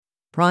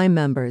Prime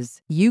members,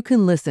 you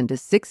can listen to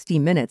 60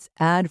 Minutes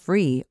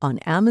ad-free on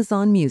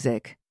Amazon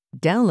Music.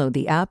 Download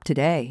the app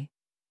today.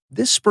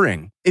 This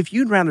spring, if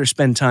you'd rather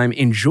spend time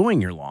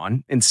enjoying your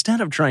lawn instead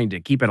of trying to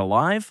keep it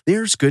alive,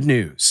 there's good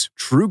news.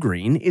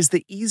 TruGreen is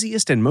the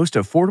easiest and most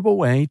affordable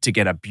way to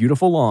get a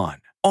beautiful lawn.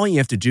 All you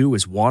have to do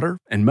is water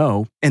and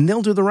mow, and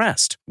they'll do the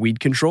rest. Weed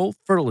control,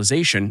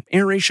 fertilization,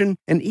 aeration,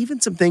 and even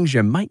some things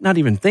you might not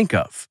even think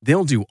of.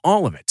 They'll do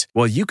all of it,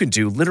 while you can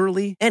do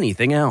literally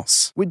anything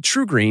else. With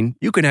TruGreen,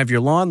 you can have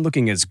your lawn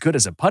looking as good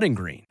as a putting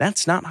green.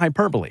 That's not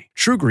hyperbole.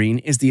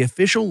 TruGreen is the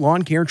official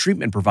lawn care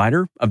treatment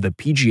provider of the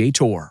PGA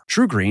Tour.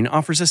 TruGreen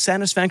offers a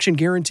satisfaction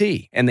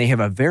guarantee, and they have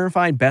a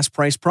verified best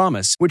price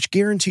promise, which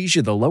guarantees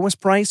you the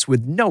lowest price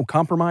with no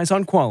compromise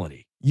on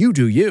quality. You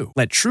do you.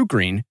 Let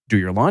TruGreen do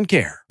your lawn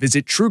care.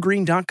 Visit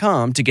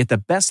TruGreen.com to get the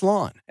best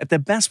lawn at the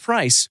best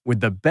price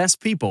with the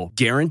best people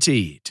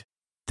guaranteed.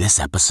 This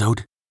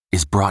episode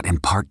is brought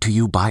in part to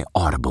you by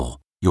Audible,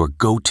 your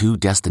go-to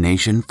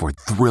destination for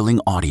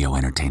thrilling audio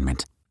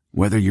entertainment.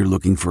 Whether you're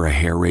looking for a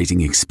hair-raising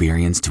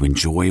experience to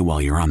enjoy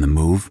while you're on the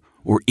move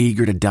or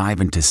eager to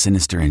dive into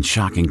sinister and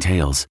shocking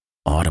tales,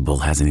 Audible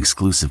has an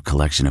exclusive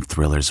collection of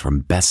thrillers from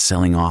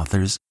best-selling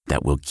authors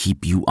that will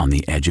keep you on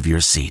the edge of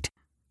your seat.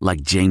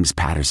 Like James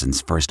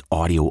Patterson's first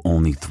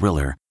audio-only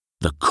thriller,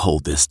 The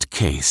Coldest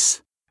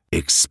Case.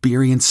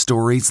 Experience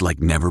stories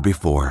like never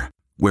before,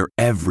 where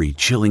every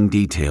chilling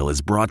detail is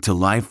brought to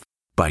life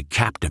by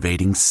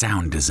captivating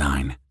sound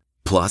design.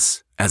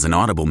 Plus, as an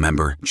Audible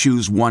member,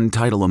 choose one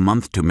title a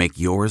month to make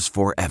yours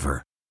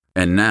forever.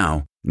 And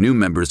now, new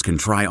members can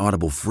try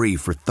Audible free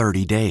for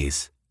 30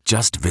 days.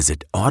 Just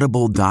visit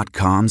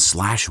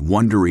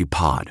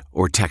audible.com/WonderyPod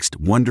or text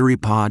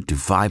WonderyPod to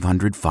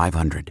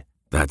 500-500.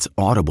 That's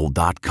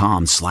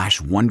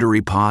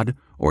audible.com/WonderyPod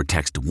or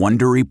text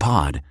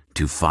WonderyPod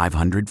to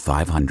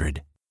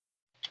 500-500.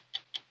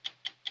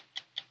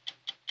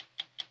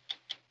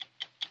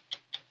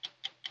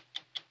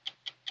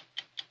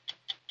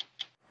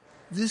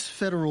 This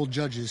federal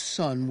judge's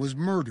son was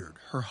murdered,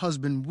 her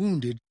husband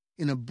wounded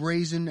in a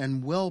brazen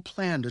and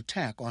well-planned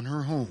attack on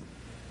her home.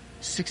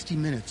 60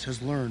 Minutes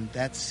has learned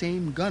that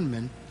same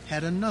gunman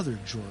had another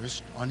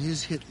jurist on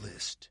his hit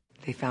list.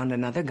 They found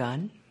another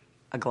gun,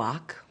 a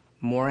Glock,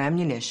 more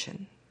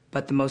ammunition.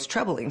 But the most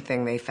troubling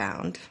thing they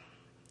found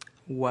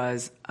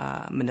was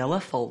a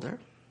manila folder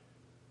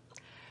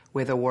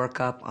with a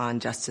workup on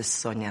Justice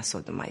Sonia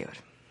Sotomayor.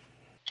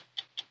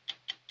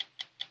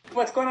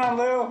 What's going on,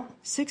 Lou?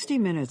 60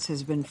 Minutes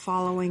has been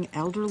following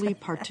elderly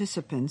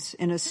participants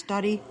in a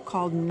study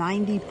called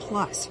 90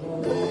 Plus.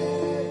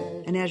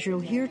 And as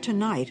you'll hear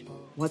tonight,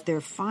 what they're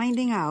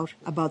finding out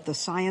about the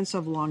science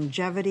of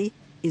longevity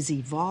is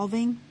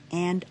evolving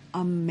and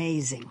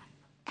amazing.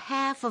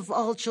 Half of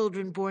all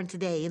children born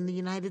today in the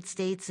United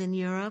States and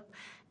Europe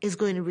is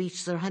going to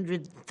reach their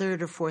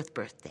 103rd or 4th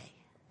birthday.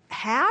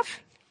 Half?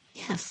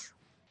 Yes.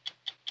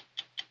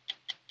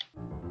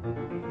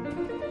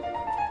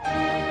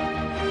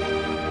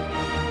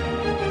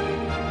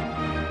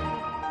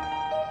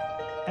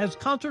 As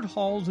concert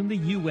halls in the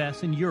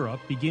U.S. and Europe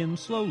begin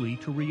slowly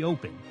to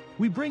reopen,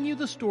 we bring you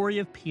the story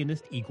of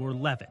pianist Igor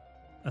Levin,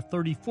 a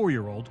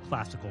 34-year-old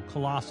classical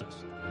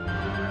colossus.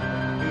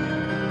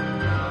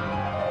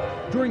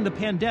 During the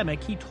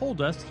pandemic, he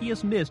told us he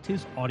has missed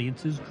his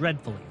audiences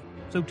dreadfully.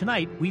 So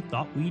tonight, we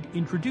thought we'd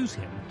introduce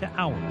him to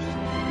ours.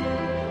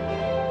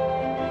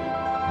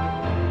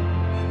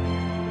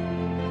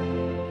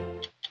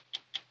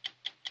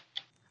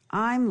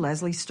 I'm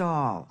Leslie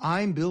Stahl.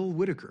 I'm Bill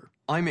Whitaker.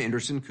 I'm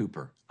Anderson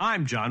Cooper.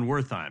 I'm John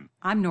Wertheim.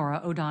 I'm Nora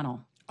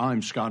O'Donnell.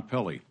 I'm Scott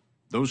Pelley.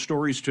 Those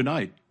stories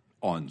tonight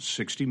on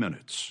 60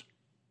 Minutes.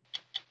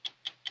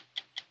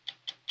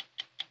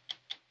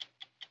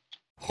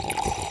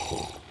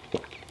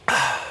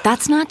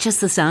 That's not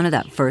just the sound of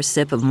that first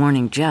sip of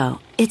Morning Joe.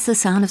 It's the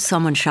sound of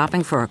someone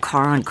shopping for a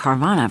car on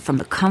Carvana from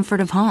the comfort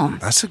of home.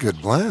 That's a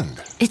good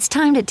blend. It's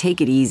time to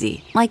take it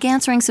easy, like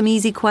answering some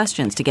easy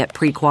questions to get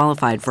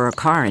pre-qualified for a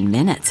car in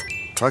minutes.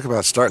 Talk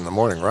about starting the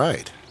morning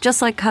right.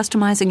 Just like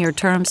customizing your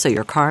terms so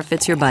your car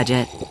fits your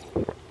budget.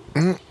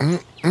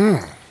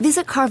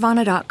 Visit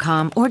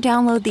Carvana.com or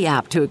download the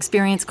app to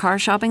experience car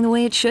shopping the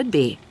way it should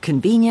be.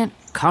 Convenient,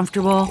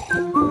 comfortable.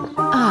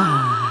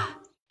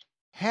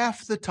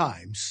 Half the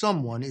time,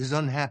 someone is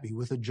unhappy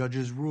with a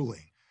judge's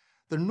ruling.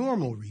 The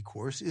normal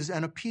recourse is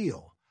an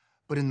appeal.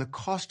 But in the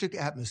caustic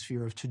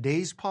atmosphere of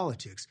today's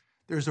politics,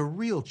 there's a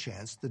real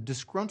chance the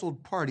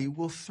disgruntled party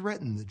will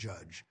threaten the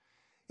judge.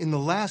 In the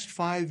last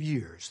 5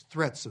 years,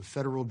 threats of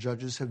federal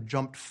judges have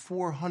jumped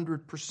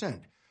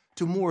 400%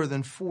 to more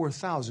than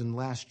 4,000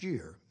 last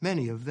year,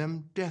 many of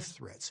them death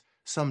threats,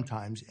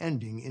 sometimes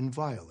ending in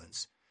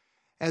violence.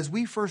 As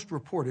we first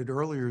reported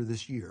earlier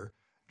this year,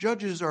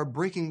 judges are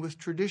breaking with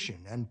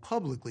tradition and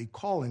publicly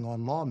calling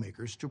on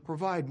lawmakers to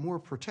provide more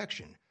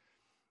protection.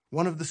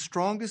 One of the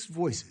strongest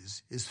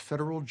voices is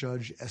federal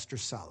Judge Esther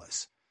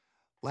Salas.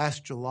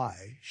 Last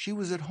July, she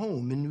was at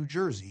home in New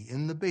Jersey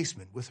in the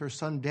basement with her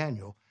son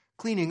Daniel,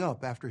 cleaning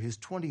up after his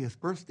 20th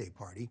birthday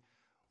party,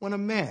 when a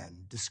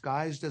man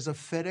disguised as a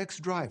FedEx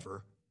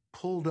driver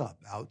pulled up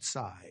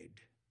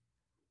outside.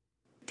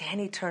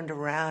 Danny turned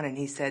around and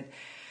he said,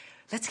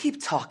 "Let's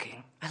keep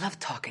talking. I love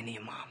talking to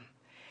you, Mom."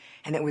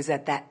 And it was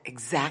at that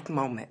exact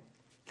moment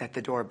that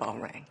the doorbell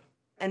rang.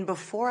 And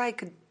before I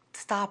could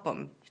stop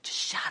him, he just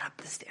shot up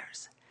the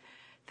stairs.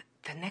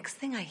 The next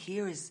thing I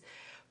hear is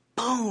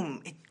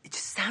boom. It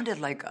just sounded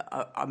like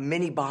a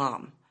mini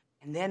bomb.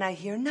 And then I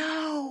hear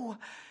no.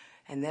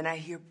 And then I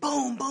hear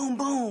boom, boom,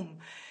 boom.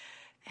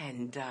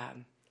 And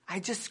I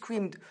just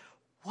screamed,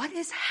 "What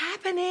is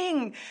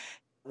happening?"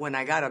 When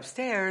I got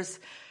upstairs,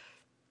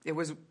 it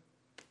was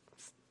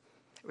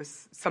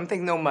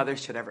something no mother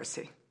should ever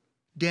see.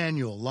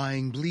 Daniel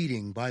lying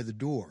bleeding by the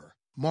door.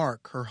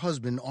 Mark, her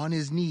husband, on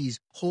his knees,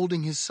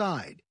 holding his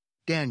side.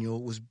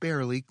 Daniel was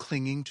barely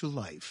clinging to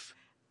life.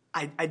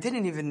 I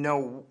didn't even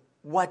know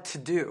what to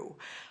do.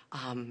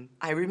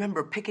 I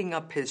remember picking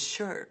up his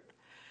shirt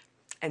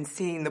and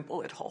seeing the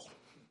bullet hole.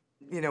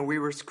 You know, we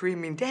were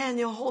screaming,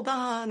 "Daniel, hold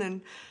on,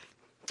 and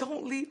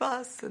don't leave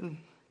us." And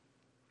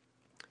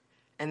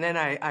then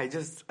I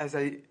just, as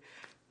I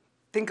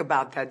think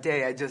about that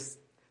day,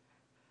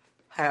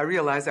 I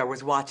realized I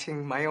was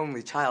watching my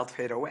only child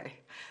fade away.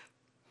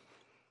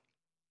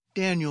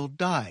 Daniel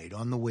died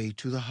on the way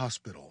to the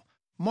hospital.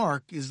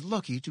 Mark is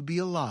lucky to be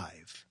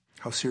alive.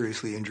 How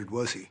seriously injured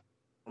was he?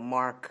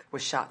 Mark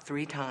was shot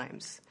 3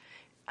 times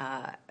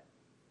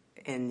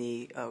in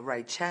the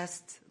right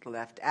chest, the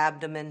left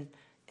abdomen,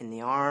 in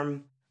the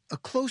arm. A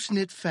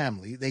close-knit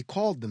family, they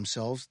called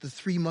themselves the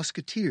Three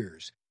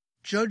Musketeers.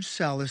 Judge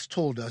Salas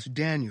told us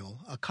Daniel,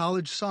 a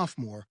college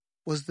sophomore,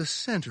 was the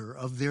center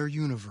of their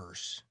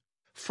universe.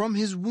 From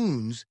his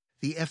wounds,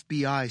 the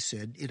FBI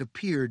said it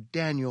appeared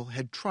Daniel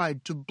had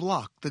tried to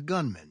block the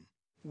gunman.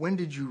 When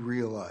did you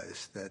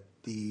realize that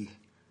the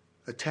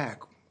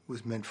attack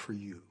was meant for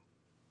you?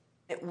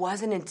 It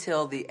wasn't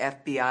until the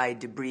FBI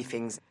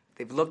debriefings,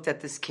 they've looked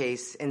at this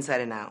case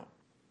inside and out,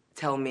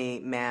 tell me,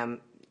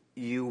 "Ma'am,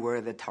 you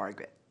were the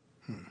target.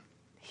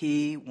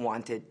 He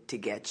wanted to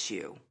get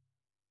you."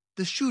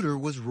 The shooter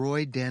was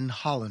Roy Den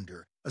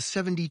Hollander, a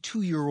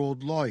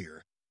 72-year-old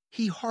lawyer.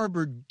 He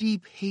harbored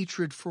deep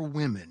hatred for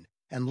women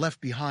and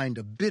left behind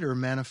a bitter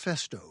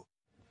manifesto.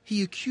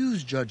 He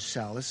accused Judge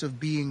Salas of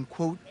being,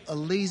 quote, "a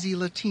lazy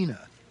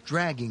Latina,"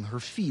 dragging her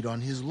feet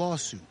on his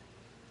lawsuit.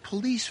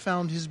 Police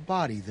found his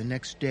body the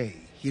next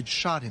day. He had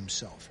shot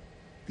himself.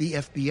 The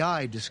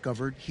FBI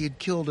discovered he had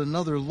killed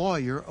another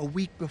lawyer a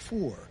week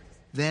before.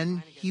 Then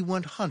he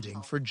went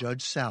hunting for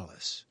Judge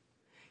Salas.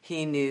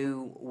 He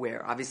knew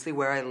obviously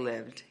where I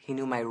lived. He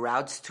knew my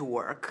routes to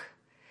work.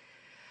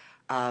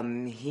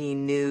 He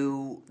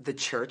knew the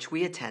church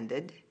we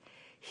attended.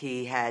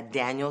 He had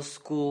Daniel's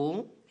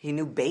school. He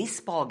knew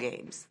baseball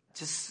games.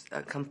 Just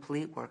a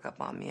complete workup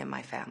on me and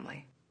my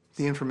family.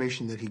 The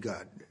information that he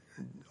got,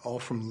 all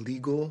from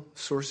legal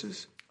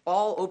sources?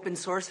 All open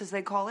sources,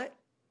 they call it.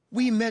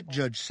 We met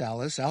Judge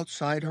Salas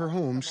outside her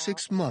home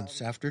 6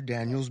 months after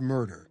Daniel's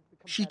murder.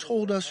 She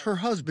told us her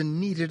husband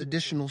needed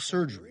additional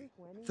surgery.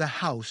 The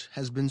house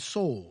has been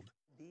sold.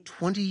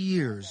 20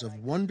 years of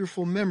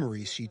wonderful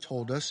memories, she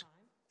told us,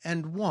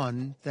 and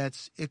one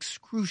that's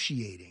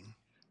excruciating.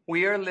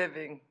 We are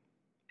living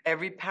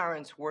every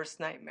parent's worst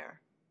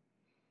nightmare.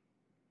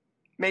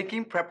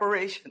 Making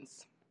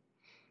preparations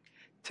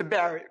to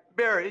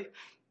bury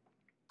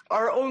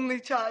our only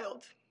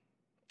child,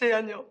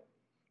 Daniel.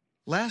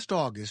 Last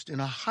August, in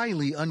a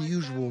highly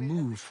unusual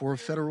move for a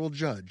federal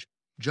judge,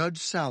 Judge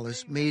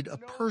Salas made a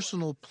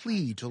personal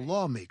plea to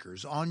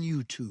lawmakers on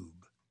YouTube.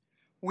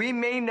 We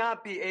may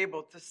not be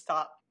able to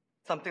stop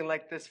something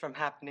like this from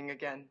happening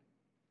again,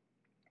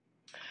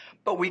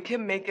 but we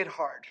can make it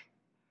hard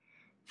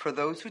for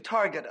those who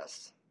target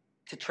us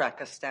to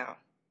track us down.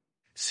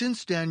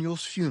 Since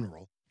Daniel's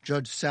funeral,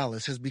 Judge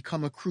Salas has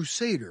become a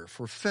crusader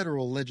for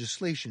federal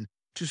legislation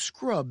to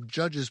scrub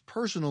judges'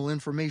 personal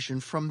information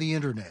from the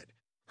internet.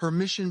 Her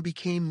mission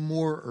became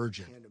more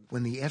urgent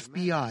when the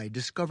FBI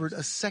discovered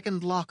a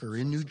second locker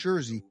in New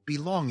Jersey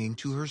belonging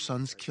to her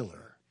son's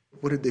killer.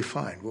 What did they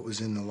find? What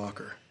was in the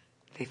locker?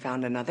 They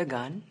found another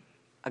gun,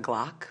 a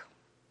Glock,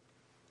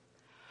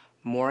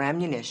 more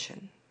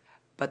ammunition.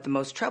 But the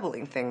most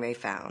troubling thing they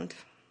found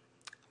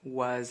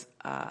was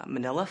a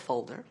manila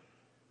folder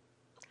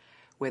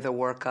with a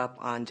workup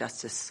on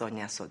Justice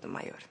Sonia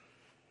Sotomayor.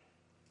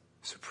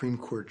 Supreme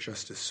Court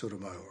Justice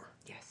Sotomayor.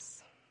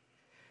 Yes.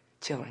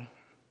 Chilling.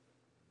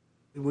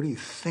 What do you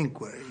think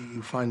when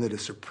you find that a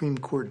Supreme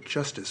Court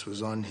justice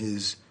was on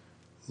his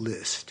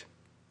list?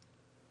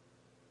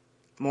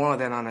 More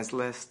than on his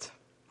list,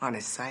 on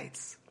his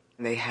sites.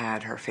 They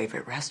had her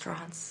favorite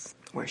restaurants,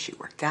 where she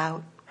worked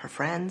out, her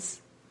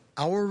friends.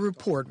 Our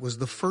report was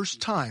the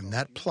first time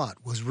that plot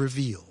was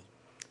revealed.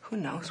 Who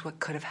knows what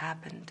could have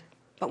happened?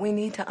 But we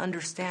need to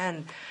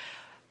understand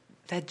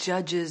that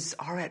judges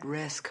are at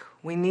risk.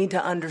 We need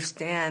to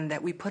understand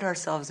that we put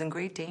ourselves in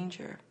great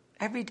danger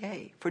every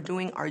day for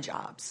doing our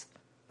jobs.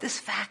 This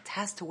fact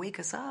has to wake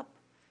us up.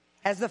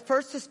 As the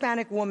first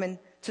Hispanic woman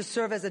to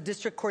serve as a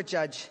district court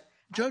judge,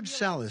 Judge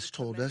Salas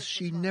told us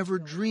she never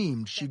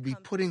dreamed she'd be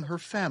putting her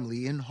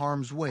family in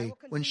harm's way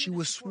when she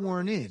was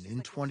sworn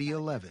in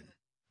 2011.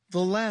 The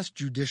last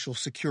judicial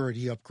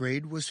security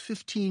upgrade was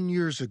 15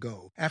 years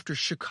ago, after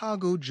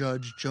Chicago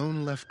Judge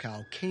Joan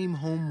Lefkow came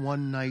home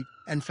one night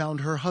and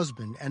found her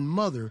husband and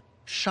mother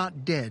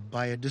shot dead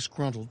by a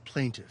disgruntled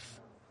plaintiff.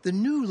 The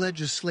new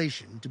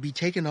legislation to be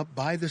taken up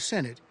by the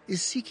Senate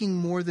is seeking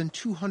more than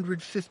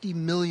 $250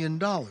 million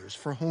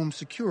for home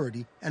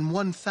security and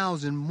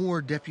 1,000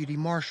 more deputy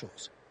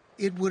marshals.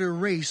 It would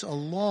erase a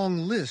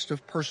long list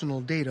of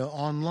personal data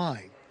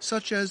online,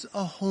 such as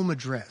a home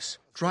address,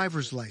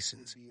 driver's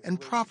license,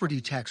 and property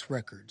tax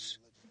records.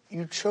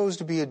 You chose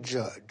to be a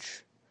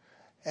judge,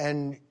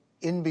 and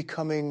in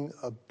becoming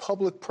a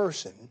public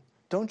person,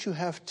 don't you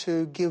have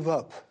to give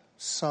up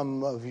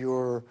some of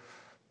your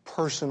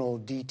personal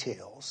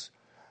details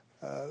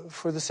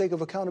for the sake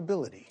of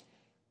accountability?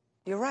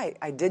 You're right.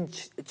 I did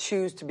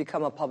choose to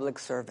become a public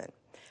servant.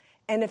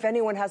 And if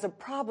anyone has a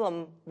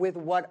problem with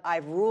what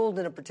I've ruled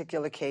in a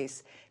particular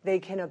case, they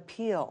can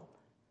appeal.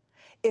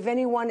 If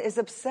anyone is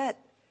upset,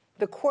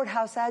 the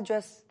courthouse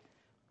address,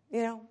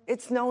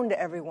 it's known to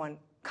everyone.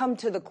 Come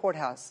to the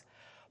courthouse.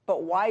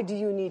 But why do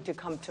you need to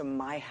come to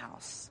my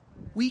house?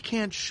 We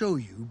can't show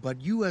you,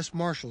 but U.S.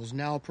 Marshals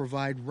now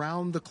provide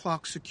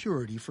round-the-clock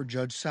security for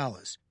Judge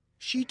Salas.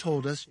 She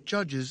told us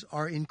judges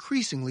are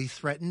increasingly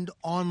threatened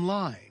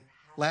online.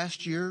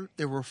 Last year,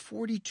 there were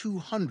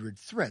 4,200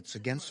 threats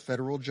against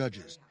federal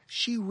judges.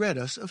 She read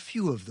us a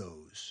few of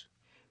those.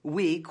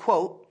 We,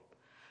 quote,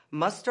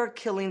 must start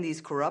killing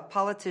these corrupt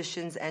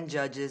politicians and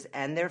judges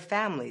and their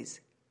families,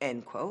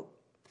 end quote.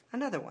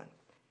 Another one.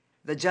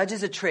 The judge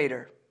is a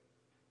traitor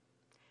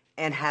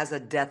and has a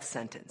death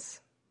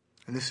sentence.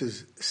 And this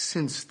is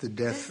since the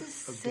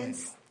death of Daniel.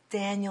 Since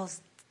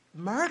Daniel's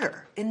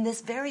murder in this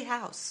very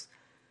house.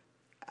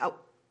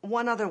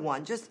 One other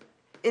one, just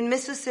in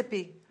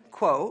Mississippi,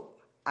 quote,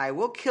 I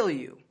will kill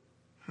you.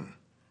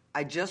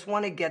 I just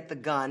want to get the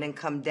gun and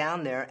come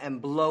down there and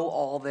blow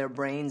all their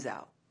brains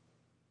out.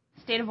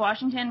 State of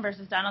Washington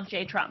versus Donald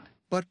J. Trump.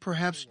 But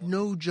perhaps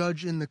no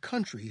judge in the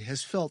country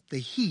has felt the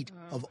heat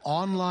of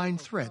online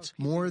threats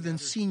more than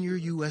senior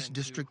U.S.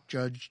 District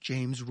Judge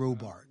James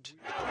Robart.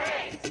 No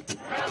hate,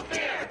 no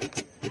fear.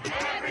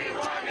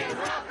 Everyone is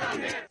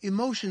welcome here.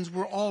 Emotions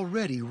were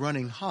already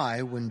running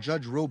high when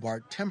Judge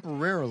Robart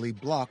temporarily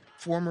blocked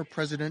former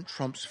President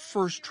Trump's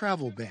first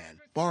travel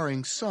ban,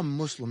 barring some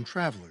Muslim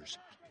travelers.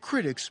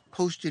 Critics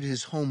posted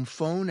his home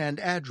phone and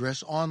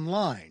address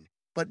online,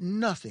 but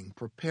nothing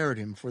prepared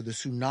him for the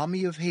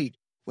tsunami of hate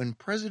when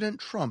President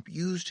Trump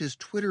used his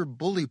Twitter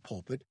bully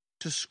pulpit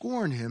to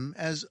scorn him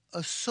as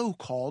a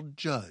so-called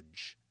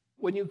judge.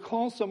 When you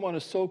call someone a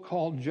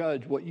so-called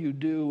judge, what you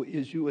do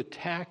is you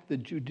attack the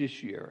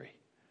judiciary.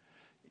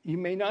 You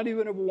may not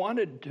even have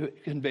wanted to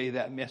convey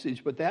that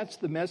message, but that's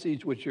the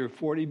message which your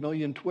 40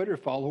 million Twitter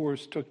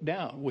followers took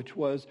down, which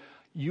was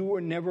you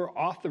were never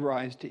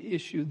authorized to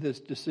issue this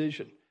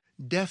decision.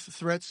 Death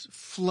threats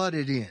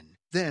flooded in.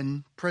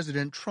 Then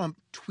President Trump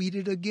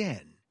tweeted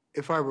again.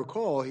 If I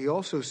recall, he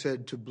also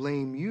said to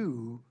blame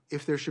you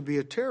if there should be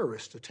a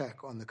terrorist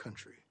attack on the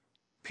country.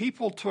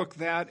 People took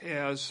that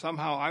as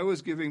somehow I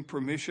was giving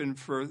permission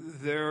for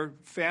their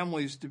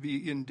families to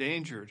be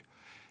endangered.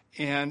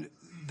 And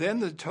then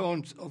the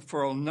tone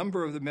for a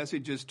number of the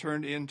messages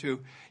turned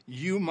into,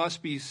 you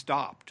must be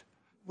stopped.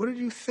 What did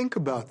you think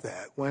about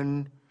that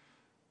when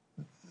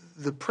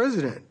the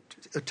president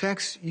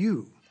attacks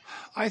you?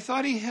 I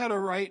thought he had a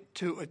right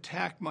to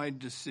attack my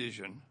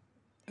decision.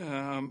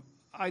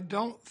 I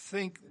don't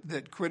think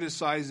that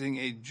criticizing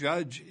a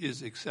judge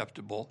is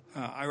acceptable.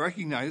 I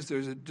recognize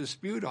there's a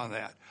dispute on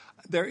that.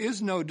 There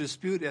is no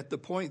dispute at the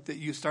point that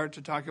you start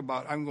to talk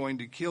about I'm going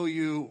to kill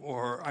you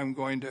or I'm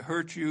going to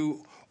hurt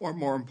you, or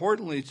more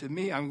importantly to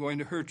me, I'm going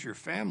to hurt your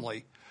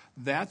family.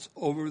 That's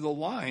over the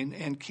line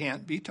and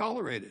can't be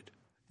tolerated.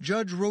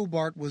 Judge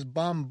Robart was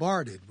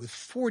bombarded with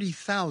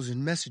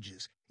 40,000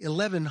 messages.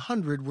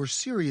 1,100 were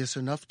serious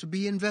enough to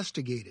be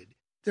investigated.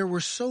 There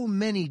were so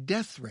many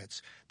death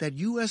threats that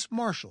U.S.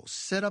 Marshals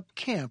set up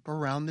camp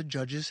around the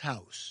judge's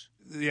house.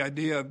 The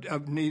idea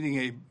of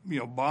needing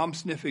a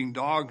bomb-sniffing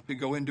dog to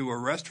go into a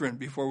restaurant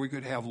before we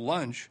could have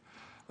lunch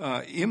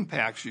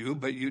impacts you,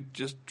 but you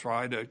just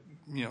try to,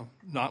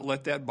 not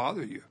let that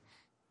bother you.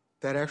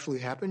 That actually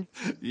happened?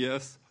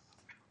 Yes.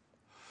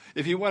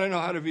 If you want to know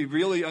how to be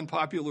really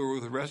unpopular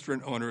with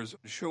restaurant owners,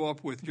 show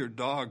up with your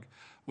dog,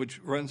 which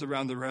runs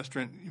around the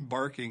restaurant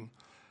barking,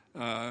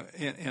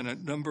 and a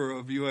number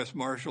of U.S.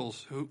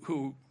 Marshals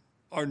who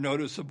are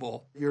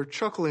noticeable. You're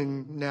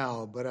chuckling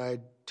now, but I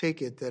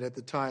take it that at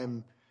the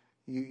time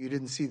you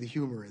didn't see the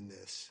humor in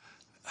this.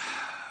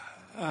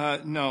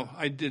 No,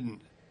 I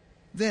didn't.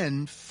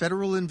 Then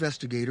federal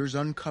investigators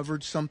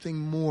uncovered something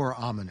more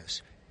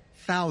ominous.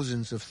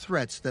 Thousands of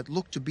threats that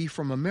looked to be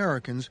from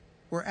Americans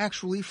were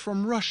actually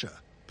from Russia,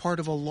 part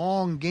of a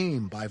long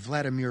game by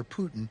Vladimir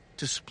Putin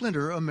to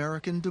splinter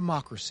American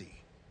democracy.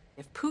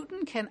 If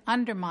Putin can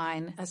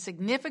undermine a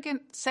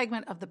significant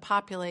segment of the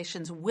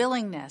population's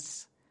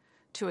willingness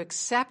to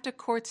accept a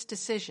court's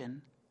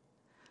decision,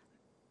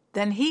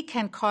 then he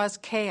can cause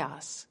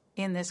chaos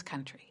in this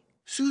country.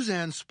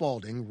 Suzanne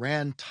Spalding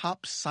ran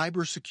top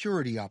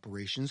cybersecurity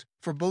operations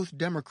for both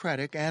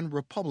Democratic and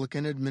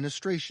Republican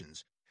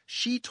administrations.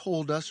 She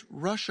told us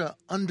Russia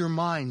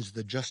undermines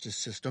the justice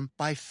system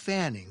by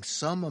fanning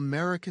some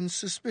Americans'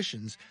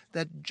 suspicions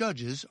that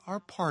judges are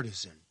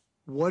partisan.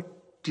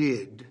 What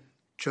did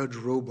Judge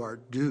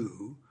Robart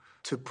do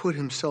to put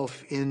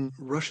himself in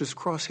Russia's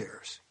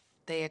crosshairs?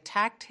 They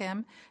attacked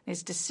him,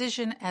 his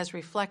decision as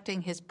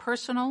reflecting his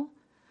personal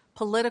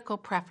political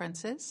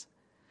preferences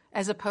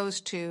as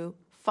opposed to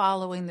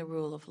following the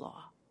rule of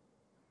law.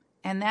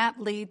 And that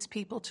leads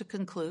people to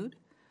conclude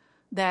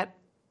that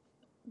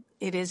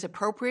it is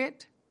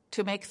appropriate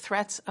to make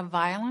threats of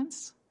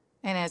violence,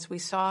 and as we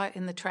saw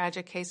in the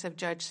tragic case of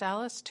Judge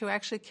Salas, to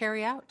actually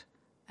carry out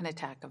an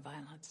attack of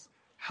violence.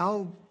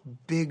 How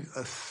big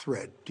a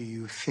threat do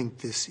you think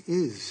this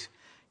is?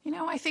 You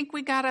know, I think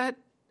we got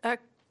a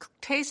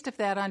taste of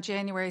that on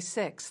January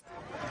 6th.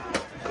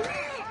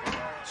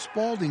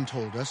 Spalding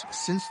told us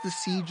since the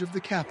siege of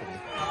the Capitol,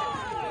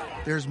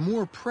 there's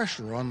more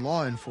pressure on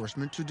law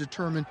enforcement to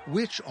determine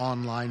which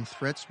online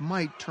threats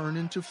might turn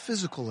into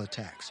physical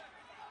attacks.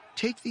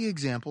 Take the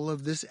example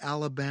of this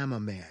Alabama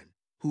man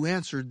who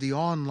answered the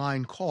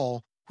online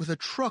call with a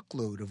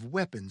truckload of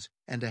weapons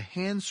and a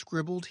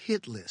hand-scribbled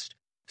hit list.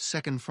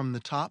 Second from the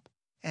top,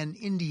 an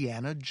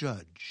Indiana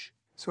judge.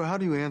 So how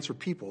do you answer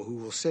people who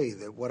will say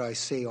that what I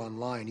say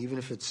online, even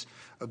if it's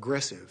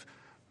aggressive,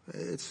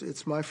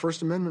 it's my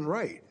First Amendment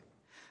right?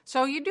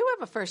 So you do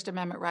have a First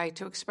Amendment right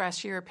to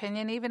express your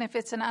opinion, even if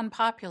it's an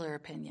unpopular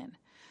opinion.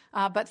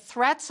 But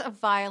threats of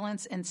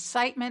violence,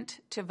 incitement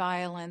to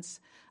violence,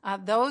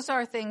 those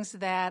are things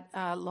that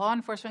law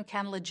enforcement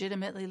can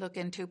legitimately look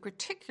into,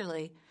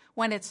 particularly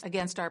when it's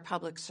against our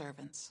public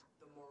servants.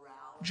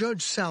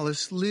 Judge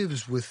Salas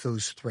lives with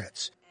those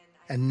threats.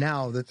 And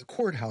now that the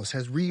courthouse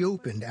has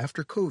reopened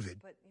after COVID,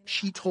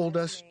 she told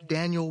us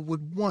Daniel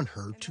would want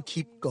her to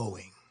keep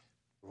going.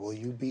 Will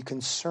you be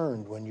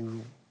concerned when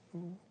you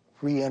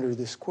re-enter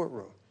this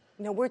courtroom?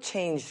 No, we're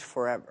changed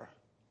forever.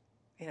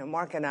 You know,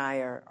 Mark and I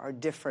are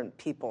different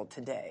people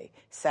today,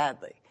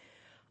 sadly.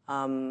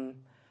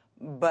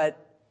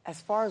 But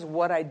as far as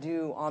what I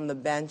do on the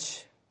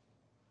bench,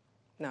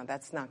 no,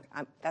 that's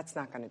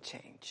not going to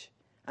change.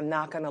 I'm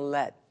not going to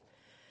let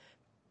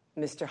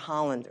Mr.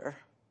 Hollander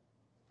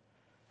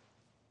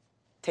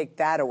take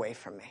that away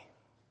from me.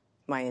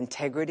 My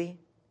integrity,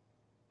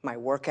 my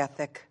work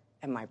ethic,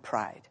 and my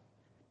pride.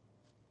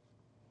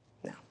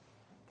 No,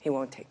 he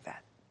won't take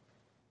that.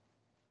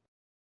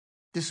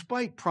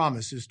 Despite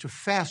promises to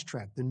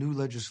fast-track the new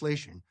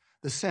legislation,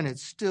 the Senate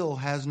still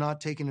has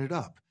not taken it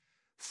up.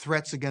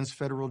 Threats against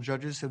federal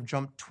judges have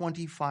jumped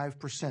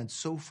 25%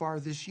 so far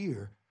this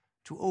year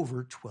to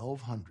over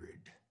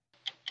 1,200.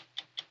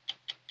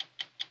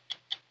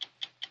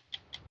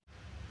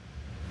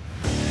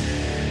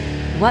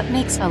 What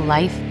makes a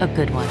life a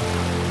good one?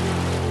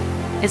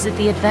 Is it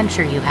the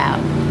adventure you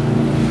have?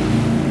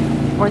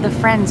 Or the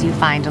friends you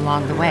find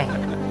along the way?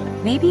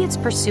 Maybe it's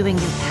pursuing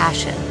your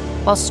passion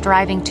while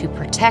striving to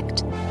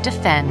protect,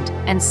 defend,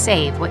 and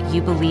save what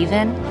you believe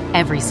in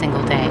every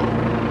single day.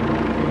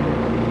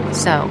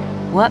 So,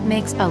 what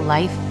makes a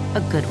life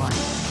a good one?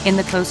 In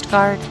the Coast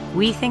Guard,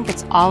 we think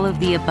it's all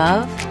of the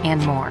above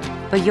and more,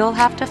 but you'll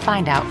have to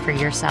find out for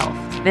yourself.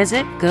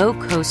 Visit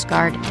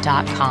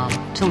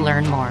gocoastguard.com to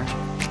learn more.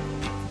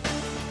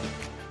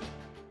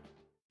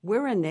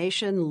 We're a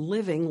nation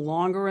living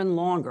longer and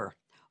longer.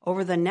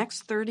 Over the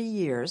next 30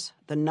 years,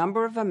 the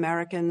number of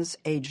Americans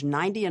aged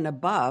 90 and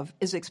above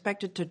is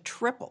expected to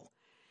triple.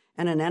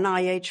 And an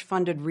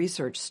NIH-funded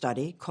research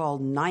study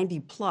called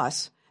 90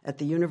 Plus at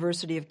the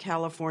University of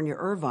California,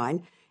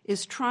 Irvine,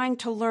 is trying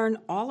to learn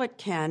all it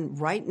can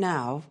right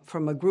now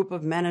from a group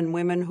of men and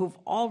women who've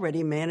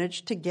already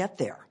managed to get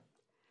there.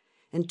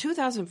 In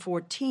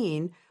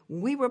 2014,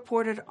 we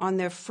reported on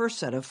their first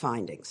set of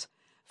findings,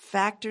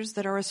 factors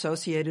that are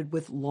associated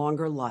with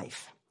longer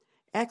life: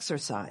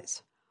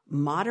 exercise,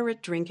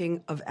 moderate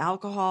drinking of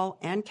alcohol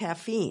and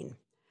caffeine,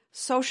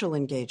 social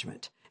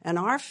engagement, and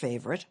our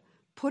favorite,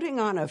 putting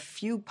on a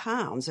few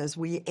pounds as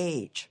we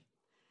age.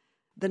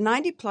 The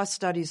 90 Plus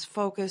study's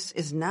focus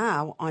is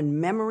now on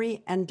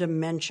memory and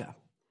dementia.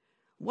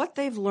 What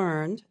they've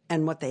learned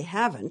and what they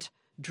haven't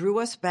drew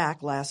us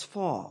back last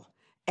fall,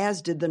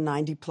 as did the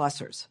 90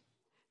 Plussers.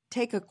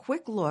 Take a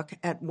quick look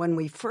at when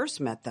we first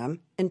met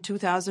them in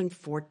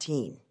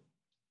 2014.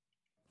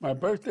 My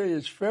birthday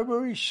is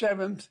February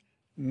 7th,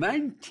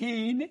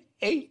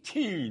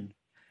 1918.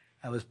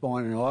 I was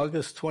born on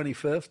August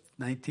 25th,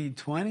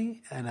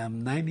 1920, and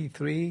I'm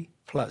 93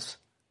 plus.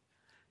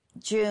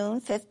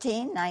 June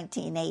 15,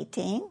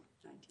 1918,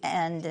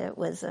 and it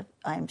was,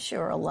 I'm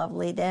sure, a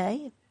lovely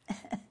day.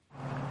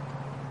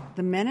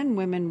 The men and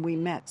women we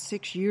met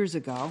 6 years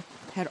ago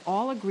had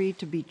all agreed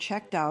to be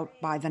checked out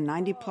by the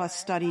 90 Plus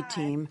study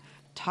team,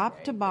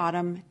 top to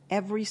bottom,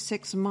 every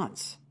 6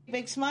 months.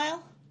 Big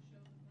smile?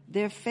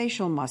 Their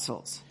facial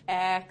muscles.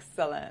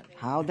 Excellent.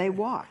 How they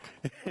walk.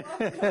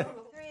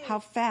 how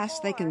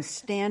fast they can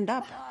stand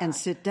up and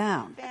sit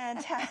down.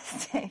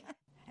 Fantastic.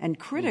 And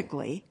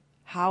critically,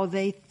 how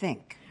they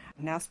think.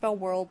 Now spell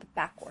world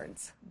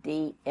backwards.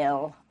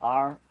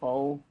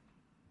 DLROW.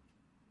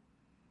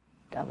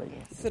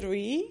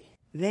 3.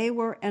 They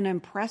were an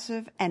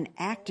impressive and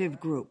active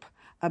group,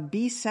 a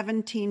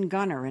B-17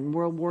 gunner in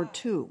World War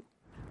II,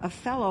 a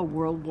fellow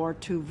World War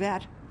II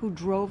vet who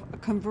drove a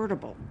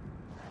convertible,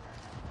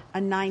 a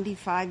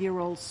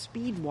 95-year-old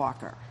speed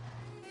walker,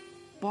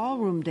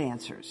 ballroom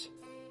dancers.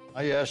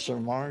 I asked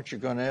them, why aren't you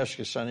going to ask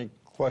us any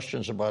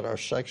questions about our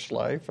sex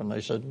life? And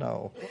they said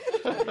no.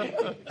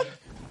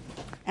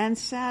 And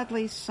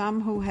sadly,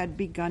 some who had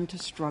begun to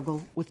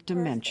struggle with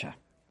dementia.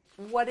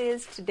 What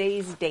is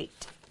today's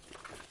date?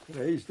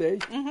 Today's date?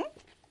 Mm-hmm.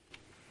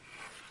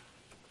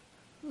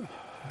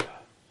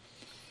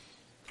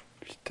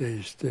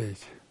 Today's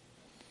date.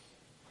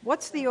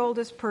 What's the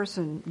oldest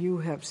person you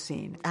have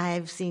seen?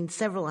 I've seen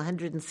several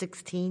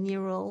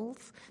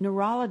 116-year-olds.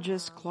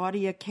 Neurologist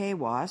Claudia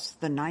Kawas,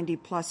 the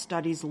 90-plus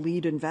study's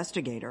lead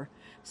investigator,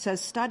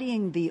 says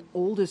studying the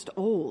oldest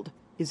old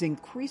is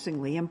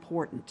increasingly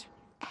important.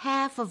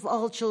 Half of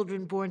all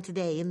children born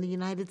today in the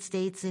United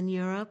States and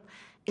Europe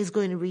is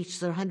going to reach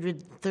their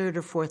 103rd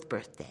or 4th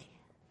birthday.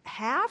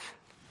 Half?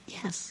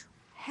 Yes.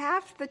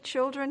 Half the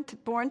children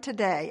born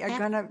today are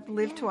going to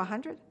live to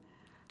 100?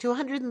 To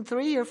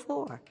 103 or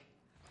 4.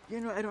 You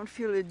know, I don't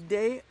feel a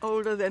day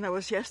older than I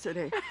was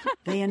yesterday.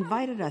 They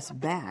invited us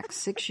back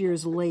 6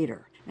 years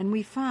later, and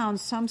we found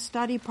some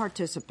study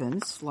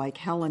participants, like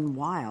Helen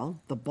Weil,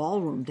 the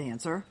ballroom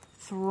dancer,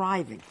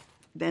 thriving.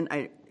 Then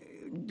I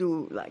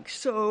do like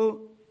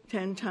so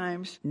 10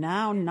 times.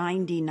 Now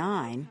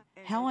 99,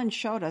 Helen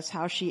showed us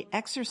how she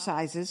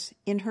exercises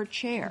in her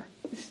chair.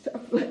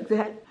 Stuff like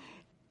that.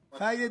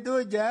 How you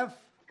doing, Jeff?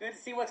 Good to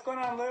see what's going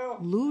on, Lou.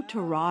 Lou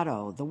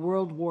Torado, the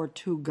World War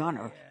II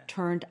gunner,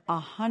 turned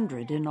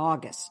 100 in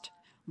August.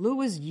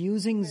 Lou is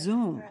using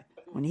Zoom.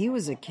 When he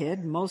was a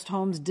kid, most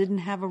homes didn't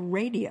have a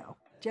radio.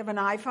 Do you have an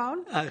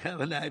iPhone? I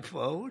have an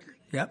iPhone.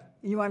 Yep.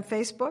 You on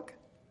Facebook?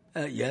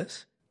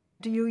 Yes.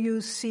 Do you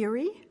use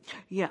Siri?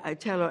 Yeah, I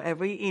tell her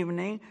every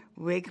evening,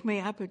 wake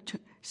me up at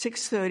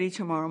 6:30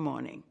 tomorrow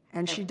morning.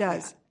 And she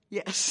does?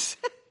 Yeah. Yes.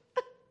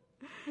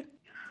 Who is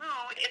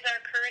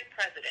our current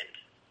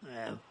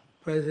president?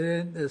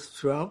 President is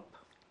Trump.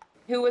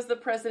 Who was the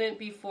president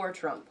before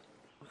Trump?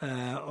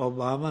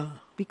 Obama.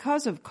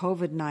 Because of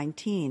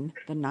COVID-19,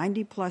 the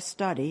 90-plus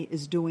study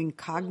is doing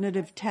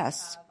cognitive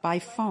tests by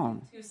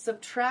phone. To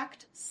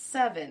subtract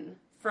 7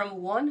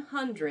 from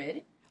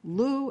 100.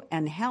 Lou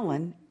and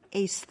Helen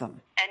aced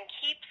them. And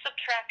keep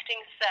subtracting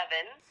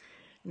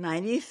 7.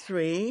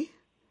 93,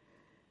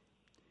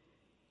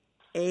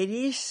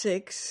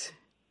 86,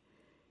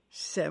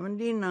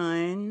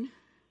 79.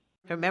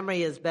 Her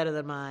memory is better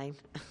than mine.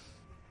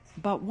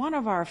 But one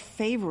of our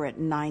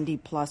favorite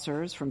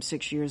 90-plussers from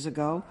 6 years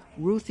ago,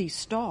 Ruthie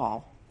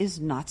Stahl,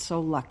 is not so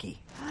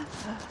lucky.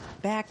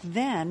 Back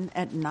then,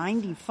 at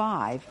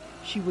 95,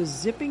 she was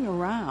zipping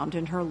around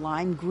in her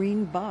lime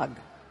green Bug.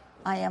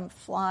 I am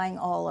flying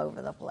all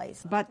over the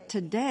place. But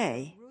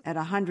today, at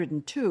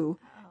 102,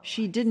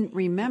 she didn't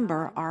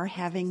remember our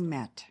having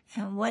met.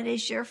 And what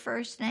is your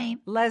first name?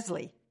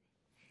 Leslie.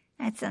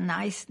 That's a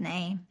nice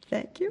name.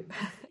 Thank you.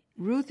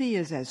 Ruthie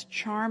is as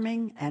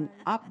charming and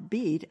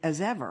upbeat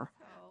as ever,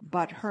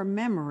 but her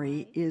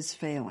memory is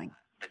failing.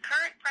 The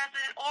current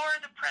president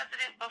or the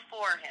president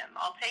before him.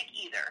 I'll take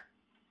either.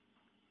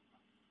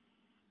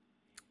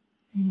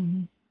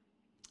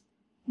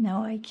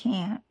 No, I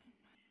can't.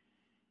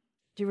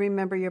 Do you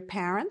remember your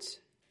parents?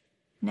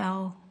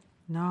 No.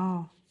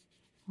 No.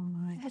 Oh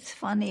my. That's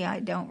funny, I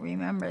don't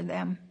remember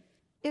them.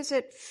 Is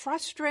it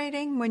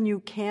frustrating when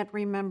you can't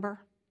remember?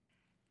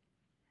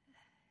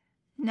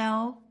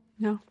 No.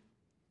 No.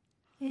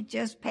 It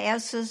just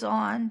passes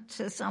on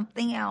to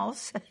something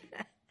else.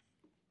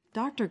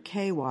 Dr.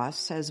 Kawas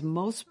says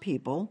most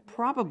people,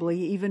 probably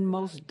even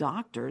most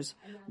doctors,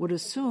 would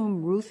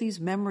assume Ruthie's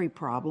memory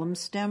problems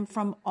stem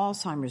from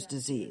Alzheimer's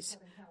disease.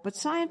 But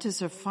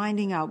scientists are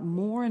finding out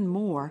more and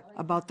more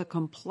about the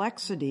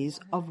complexities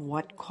of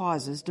what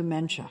causes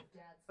dementia.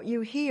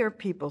 You hear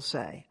people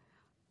say,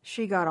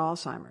 she got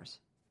Alzheimer's.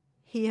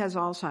 He has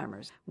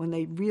Alzheimer's, when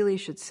they really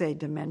should say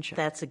dementia.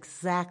 That's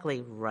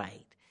exactly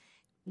right.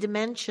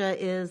 Dementia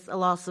is a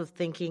loss of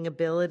thinking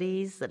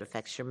abilities that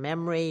affects your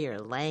memory, your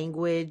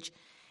language.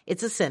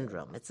 It's a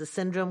syndrome. It's a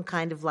syndrome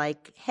kind of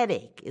like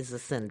headache is a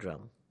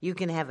syndrome. You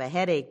can have a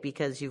headache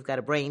because you've got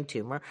a brain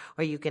tumor,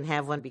 or you can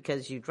have one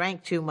because you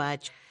drank too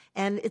much,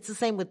 and it's the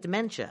same with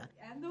dementia.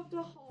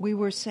 We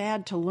were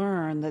sad to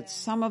learn that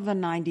some of the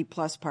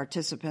 90-plus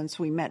participants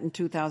we met in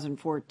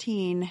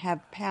 2014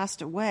 have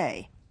passed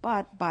away,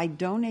 but by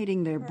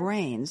donating their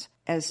brains,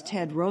 as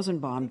Ted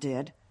Rosenbaum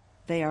did,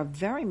 they are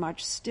very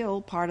much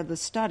still part of the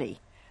study,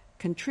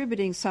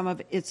 contributing some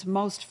of its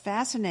most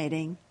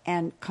fascinating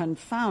and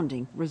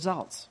confounding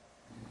results.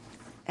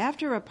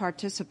 After a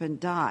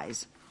participant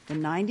dies, the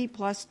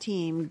 90-plus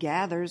team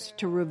gathers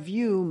to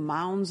review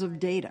mounds of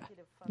data.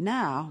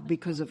 Now,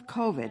 because of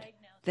COVID,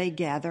 they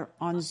gather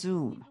on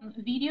Zoom.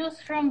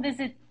 Videos from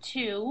visit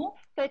 2.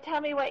 So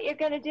tell me what you're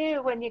going to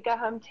do when you go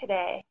home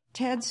today.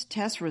 Ted's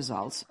test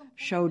results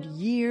showed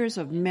years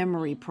of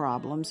memory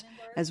problems,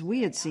 as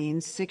we had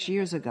seen 6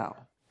 years ago.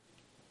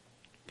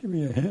 Give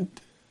me a hint.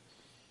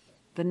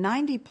 The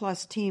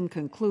 90-plus team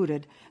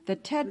concluded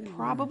that Ted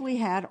probably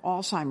had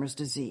Alzheimer's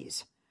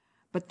disease,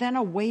 but then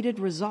awaited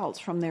results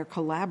from their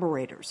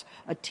collaborators,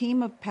 a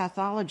team of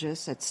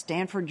pathologists at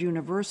Stanford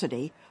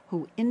University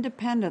who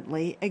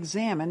independently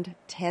examined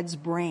Ted's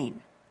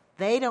brain.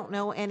 They don't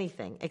know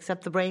anything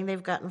except the brain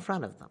they've got in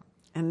front of them.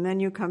 And then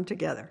you come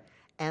together.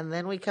 And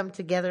then we come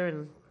together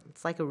and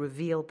it's like a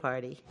reveal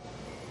party.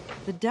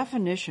 The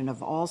definition of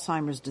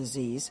Alzheimer's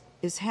disease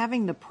is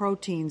having the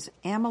proteins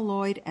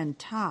amyloid and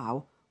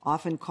tau,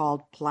 often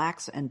called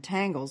plaques and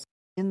tangles,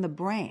 in the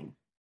brain.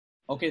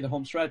 Okay, the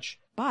home stretch.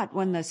 But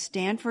when the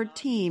Stanford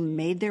team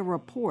made their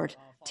report,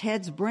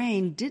 Ted's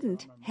brain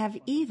didn't have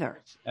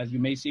either. As you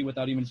may see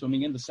without even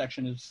zooming in, the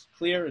section is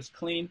clear, it's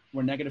clean.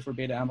 We're negative for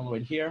beta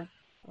amyloid here.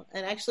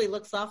 It actually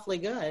looks awfully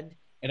good.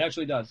 It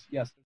actually does,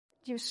 yes.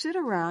 You sit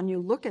around, you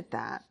look at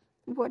that.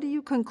 What do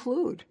you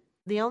conclude?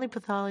 The only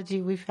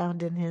pathology we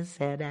found in his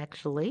head,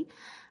 actually,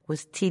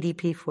 was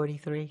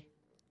TDP-43.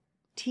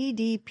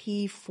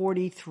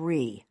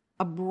 TDP-43,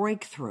 a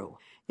breakthrough.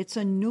 It's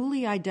a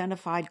newly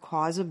identified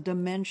cause of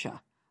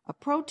dementia, a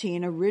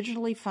protein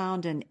originally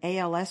found in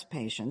ALS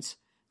patients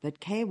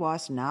that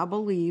KWAS now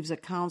believes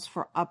accounts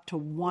for up to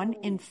 1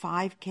 in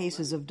 5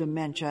 cases of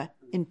dementia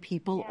in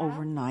people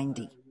over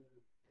 90.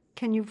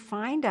 Can you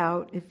find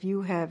out if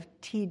you have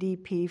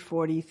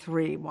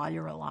TDP-43 while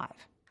you're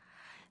alive?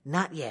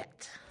 Not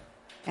yet.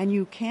 And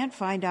you can't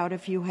find out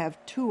if you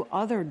have 2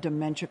 other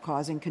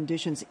dementia-causing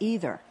conditions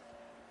either.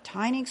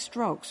 Tiny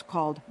strokes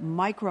called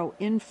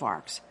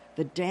microinfarcts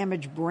that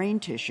damage brain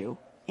tissue,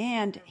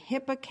 and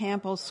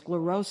hippocampal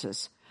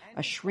sclerosis,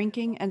 a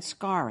shrinking and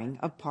scarring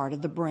of part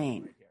of the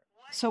brain.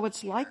 So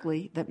it's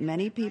likely that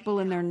many people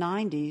in their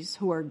 90s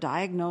who are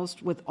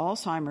diagnosed with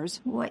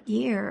Alzheimer's What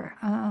year?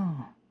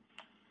 Oh.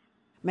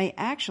 may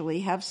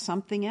actually have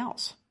something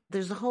else.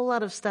 There's a whole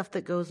lot of stuff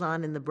that goes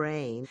on in the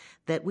brain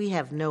that we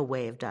have no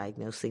way of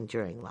diagnosing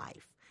during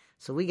life.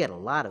 So we get a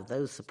lot of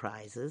those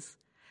surprises.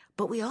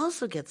 But we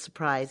also get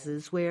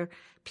surprises where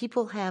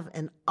people have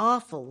an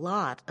awful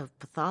lot of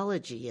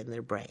pathology in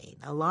their brain,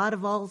 a lot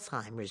of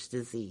Alzheimer's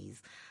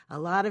disease, a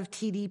lot of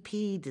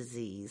TDP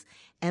disease,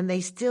 and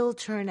they still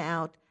turn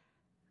out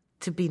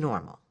to be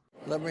normal.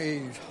 Let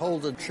me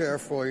hold a chair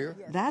for you.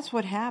 That's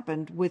what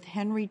happened with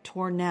Henry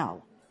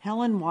Tornell,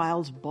 Helen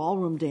Wild's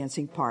ballroom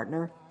dancing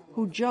partner,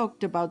 who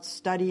joked about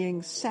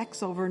studying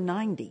sex over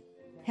 90.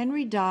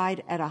 Henry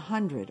died at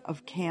 100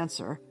 of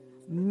cancer,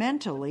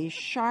 mentally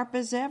sharp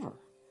as ever.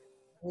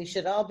 We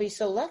should all be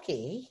so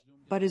lucky.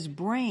 But his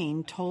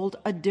brain told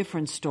a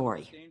different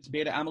story.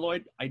 Beta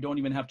amyloid, I don't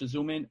even have to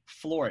zoom in.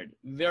 Florid,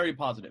 very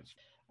positive.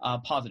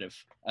 Positive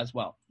as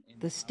well.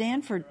 The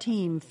Stanford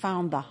team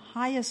found the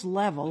highest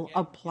level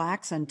of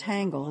plaques and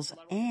tangles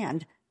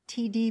and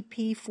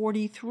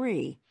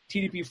TDP-43.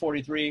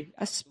 TDP-43.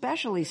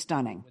 Especially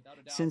stunning,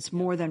 since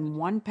more than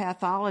one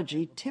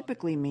pathology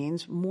typically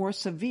means more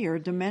severe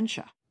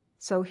dementia.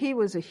 So he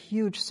was a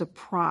huge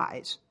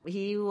surprise.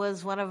 He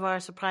was one of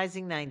our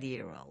surprising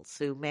 90-year-olds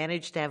who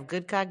managed to have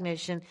good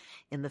cognition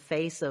in the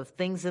face of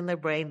things in their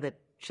brain that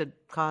should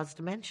cause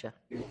dementia.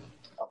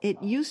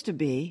 It used to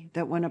be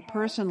that when a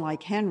person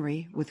like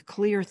Henry with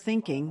clear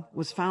thinking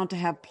was found to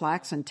have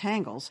plaques and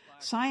tangles,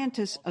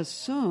 scientists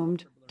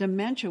assumed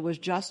dementia was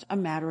just a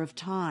matter of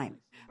time.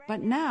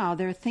 But now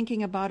they're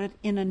thinking about it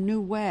in a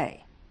new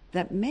way,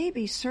 that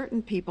maybe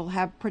certain people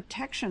have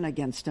protection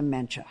against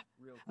dementia,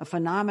 a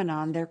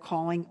phenomenon they're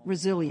calling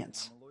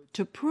resilience.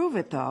 To prove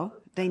it, though,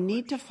 they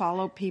need to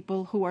follow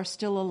people who are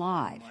still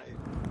alive.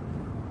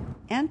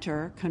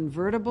 Enter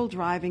convertible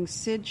driving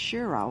Sid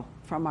Shiro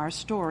from our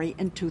story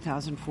in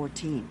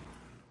 2014.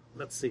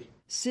 Let's see.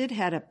 Sid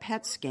had a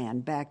PET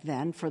scan back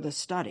then for the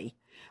study,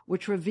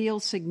 which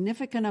revealed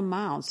significant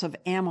amounts of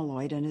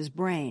amyloid in his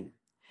brain.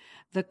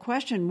 The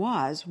question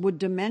was, would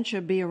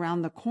dementia be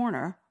around the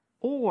corner,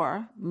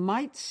 or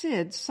might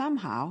Sid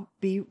somehow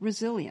be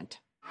resilient?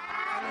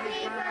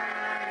 Happy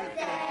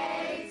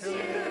birthday to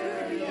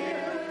you.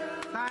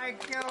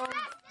 Thank you.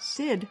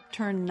 Sid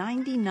turned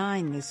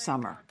 99 this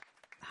summer.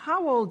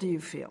 How old do you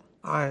feel?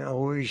 I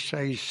always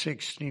say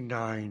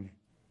 69.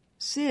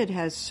 Sid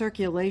has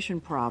circulation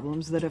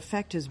problems that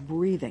affect his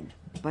breathing,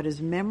 but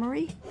his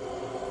memory?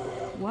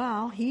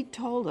 Well, he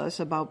told us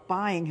about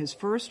buying his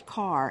first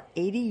car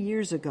 80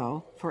 years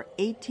ago for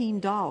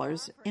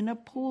 $18 in a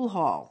pool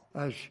hall.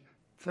 A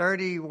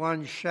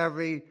 31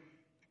 Chevy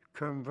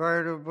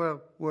convertible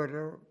with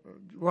a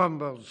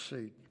rumble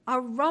seat. A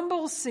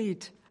rumble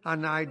seat?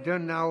 And I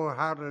didn't know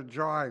how to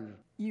drive.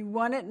 You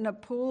won it in a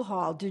pool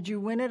hall. Did you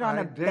win it on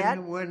a bet? I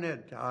didn't win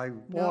it. I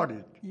bought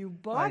it. You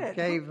bought it? I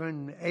gave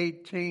him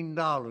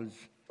 $18.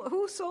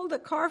 Who sold a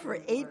car for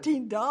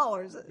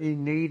 $18? He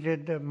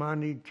needed the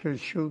money to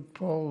shoot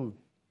pool.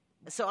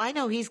 So I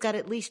know he's got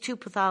at least 2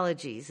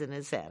 pathologies in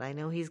his head. I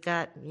know he's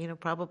got,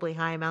 probably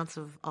high amounts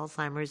of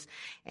Alzheimer's,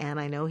 and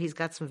I know he's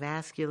got some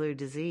vascular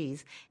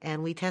disease.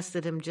 And we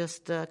tested him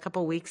just a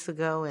couple weeks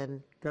ago,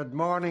 and... Good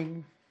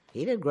morning.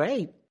 He did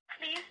great.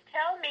 Please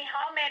tell me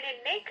how many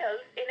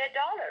nickels in a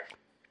dollar?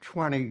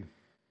 20.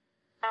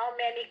 How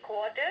many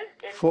quarters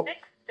in $6.75?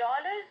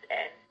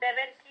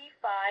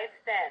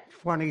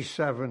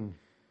 27.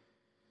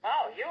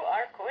 Wow, you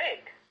are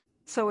quick.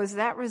 So is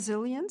that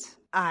resilience?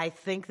 I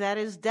think that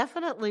is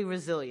definitely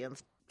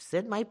resilience.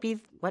 Sid might be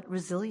what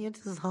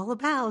resilience is all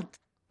about.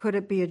 Could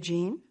it be a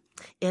gene?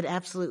 It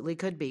absolutely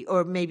could be.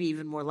 Or maybe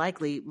even more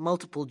likely,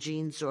 multiple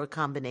genes or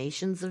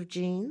combinations of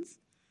genes.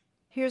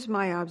 Here's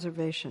my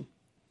observation.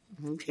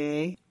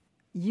 Okay.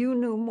 You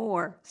knew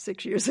more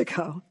 6 years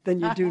ago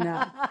than you do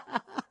now.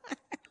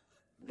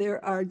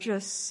 There are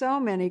just so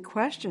many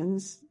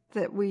questions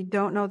that we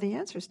don't know the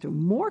answers to.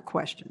 More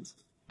questions.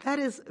 That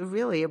is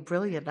really a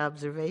brilliant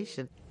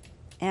observation.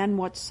 And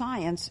what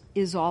science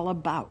is all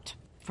about.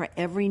 For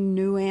every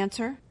new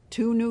answer,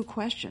 2 new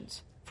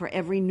questions. For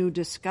every new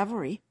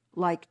discovery,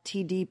 like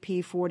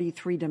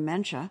TDP-43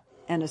 dementia,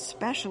 and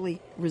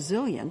especially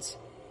resilience,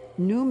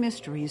 new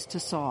mysteries to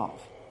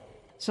solve.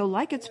 So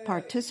like its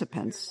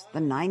participants, the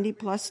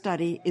 90-plus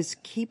study is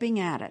keeping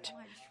at it,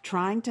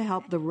 trying to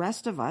help the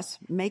rest of us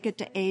make it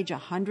to age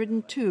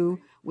 102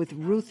 with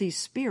Ruthie's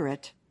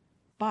spirit,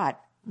 but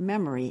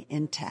memory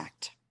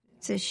intact.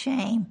 It's a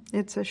shame.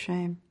 It's a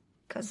shame.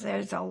 Because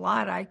there's a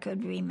lot I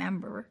could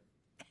remember.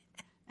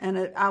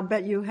 And I'll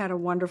bet you had a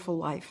wonderful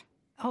life.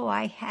 Oh,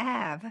 I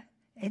have.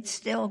 It's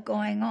still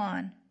going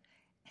on.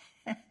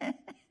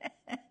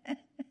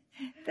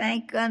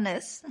 Thank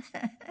goodness.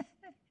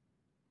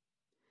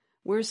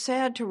 We're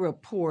sad to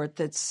report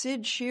that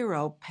Sid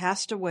Shiro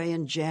passed away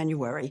in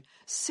January,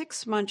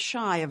 6 months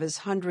shy of his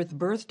 100th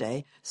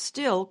birthday,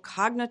 still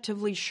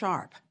cognitively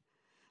sharp.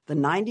 The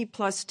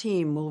 90-plus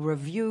team will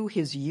review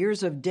his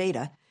years of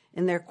data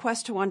in their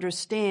quest to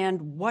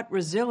understand what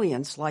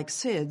resilience like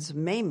Sid's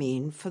may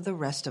mean for the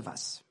rest of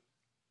us.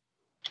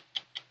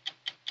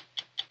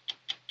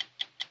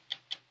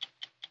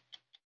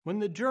 When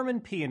the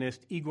German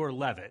pianist Igor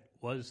Levit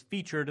was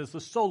featured as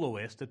the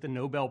soloist at the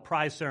Nobel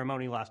Prize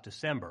ceremony last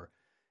December,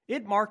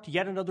 it marked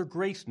yet another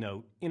grace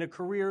note in a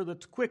career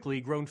that's quickly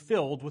grown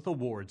filled with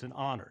awards and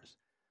honors.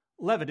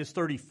 Levit is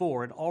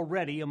 34 and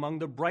already among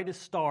the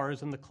brightest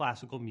stars in the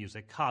classical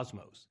music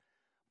cosmos.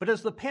 But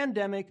as the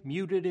pandemic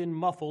muted and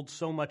muffled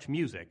so much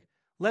music,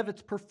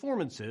 Levit's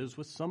performances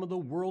with some of the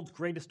world's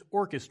greatest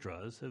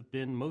orchestras have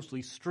been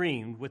mostly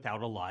streamed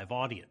without a live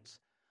audience.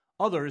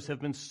 Others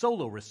have been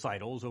solo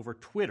recitals over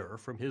Twitter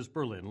from his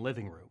Berlin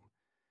living room.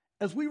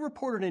 As we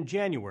reported in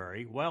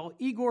January, while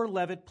Igor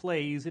Levit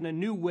plays in a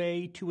new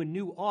way to a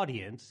new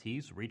audience,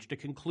 he's reached a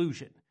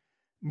conclusion.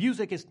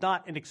 Music is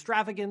not an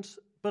extravagance,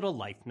 but a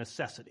life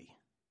necessity.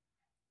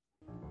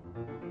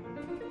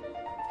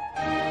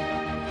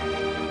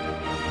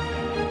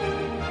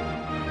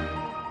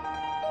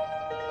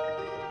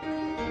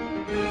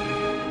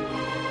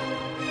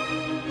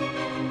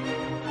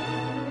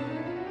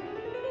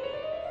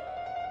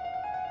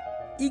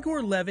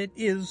 Igor Levit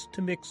is,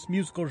 to mix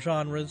musical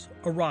genres,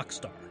 a rock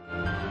star.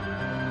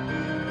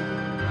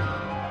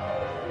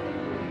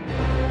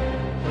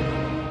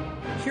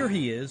 Here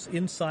he is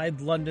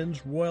inside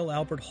London's Royal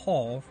Albert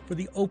Hall for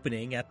the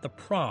opening at the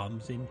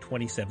Proms in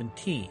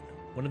 2017,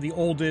 one of the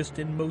oldest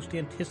and most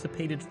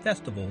anticipated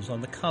festivals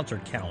on the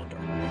concert calendar.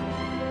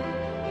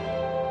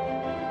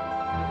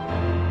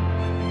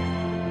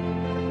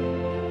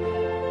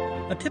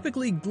 A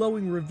typically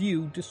glowing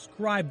review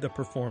described the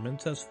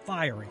performance as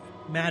fiery,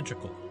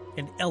 magical,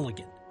 and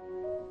elegant.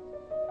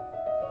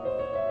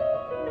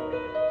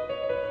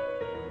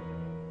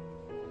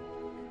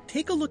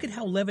 Take a look at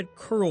how Levit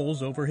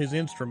curls over his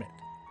instrument.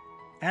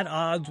 At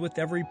odds with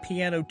every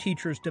piano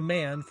teacher's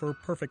demand for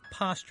perfect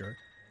posture,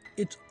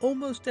 it's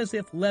almost as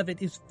if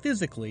Levit is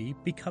physically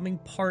becoming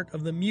part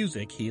of the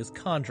music he is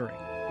conjuring.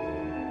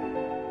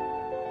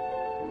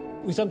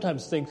 We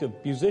sometimes think of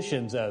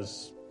musicians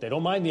as they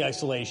don't mind the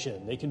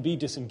isolation, they can be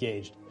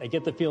disengaged. I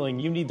get the feeling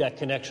you need that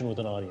connection with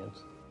an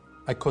audience.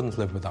 I couldn't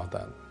live without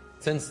that.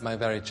 Since my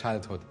very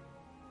childhood,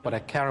 what I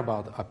care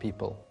about are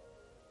people.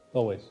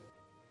 Always.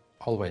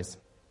 Always.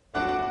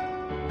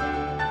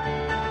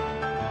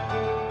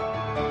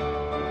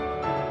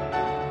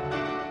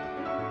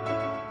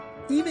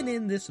 Even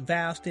in this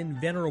vast and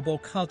venerable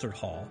concert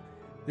hall,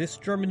 this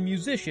German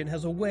musician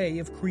has a way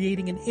of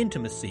creating an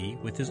intimacy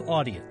with his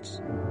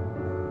audience.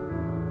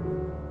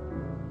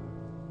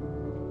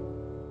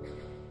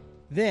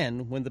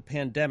 Then, when the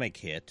pandemic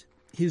hit,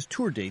 his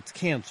tour dates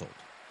canceled.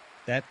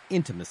 That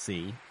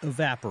intimacy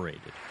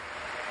evaporated.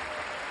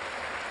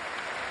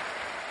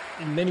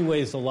 In many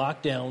ways, the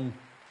lockdown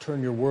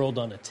turned your world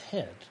on its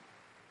head.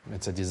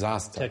 It's a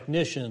disaster.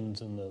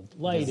 Technicians and the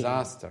lighting.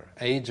 Disaster.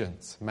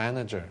 Agents,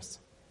 managers.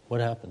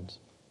 What happens?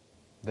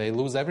 They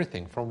lose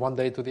everything from one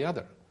day to the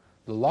other.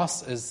 The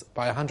loss is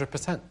by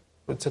 100%.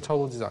 It's a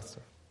total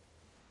disaster.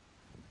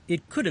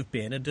 It could have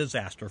been a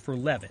disaster for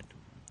Levit,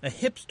 a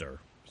hipster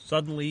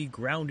suddenly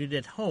grounded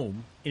at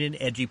home in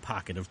an edgy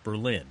pocket of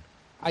Berlin.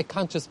 I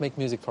can't just make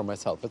music for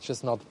myself. It's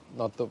just not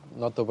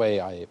the way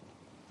I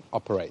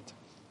operate.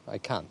 I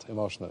can't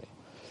emotionally.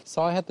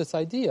 So I had this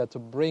idea to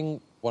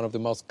bring one of the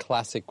most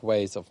classic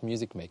ways of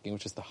music making,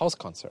 which is the house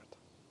concert,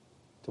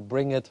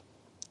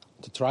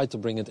 to try to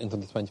bring it into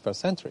the 21st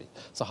century.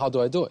 So how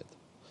do I do it?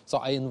 So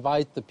I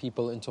invite the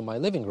people into my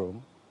living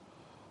room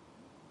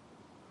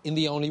in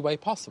the only way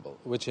possible,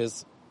 which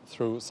is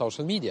through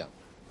social media.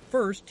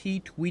 First, he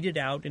tweeted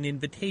out an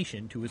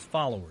invitation to his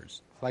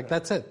followers. Like,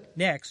 that's it.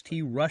 Next,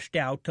 he rushed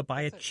out to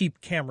buy a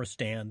cheap camera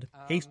stand,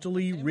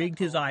 hastily rigged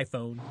his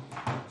iPhone,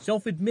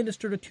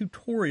 self-administered a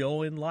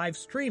tutorial in live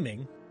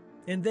streaming,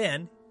 and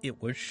then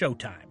it was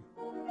showtime.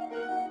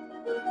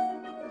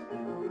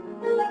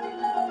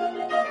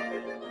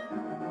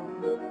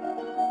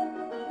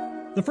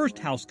 The first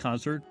house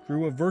concert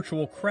drew a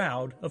virtual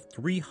crowd of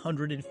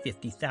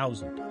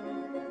 350,000.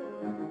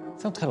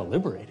 Sounds kind of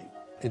liberating.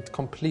 It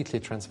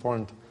completely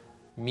transformed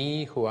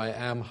me, who I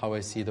am, how I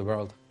see the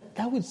world.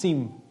 That would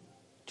seem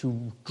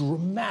to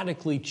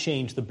dramatically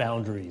change the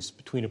boundaries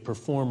between a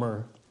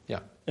performer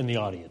and the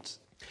audience.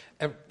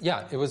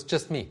 Yeah, it was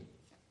just me.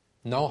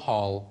 No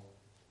hall,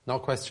 no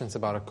questions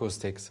about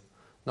acoustics,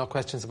 no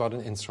questions about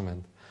an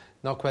instrument,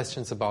 no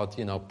questions about,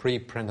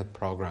 pre-printed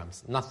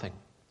programs, nothing.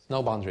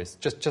 No boundaries,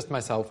 just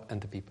myself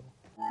and the people.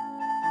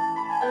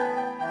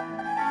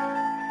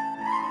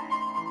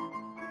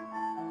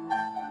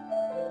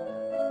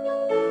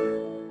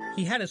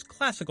 He had his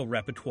classical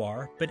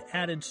repertoire, but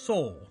added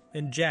soul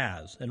and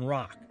jazz and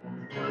rock.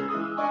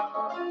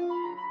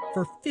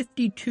 For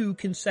 52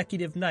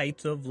 consecutive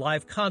nights of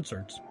live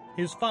concerts,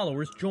 his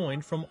followers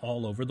joined from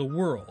all over the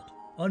world,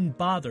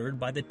 unbothered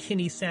by the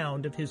tinny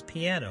sound of his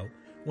piano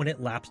when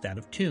it lapsed out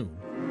of tune.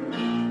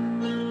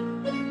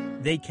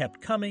 They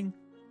kept coming,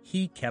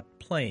 he kept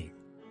playing.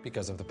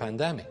 Because of the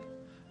pandemic.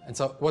 And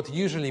so what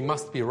usually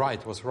must be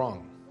right was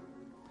wrong.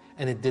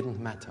 And it didn't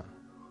matter.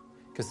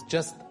 Because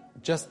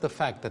just the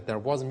fact that there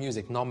was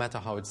music, no matter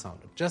how it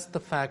sounded, just the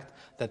fact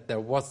that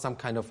there was some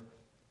kind of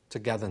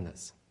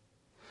togetherness,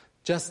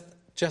 just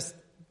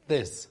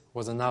this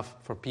was enough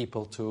for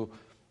people to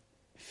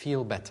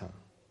feel better.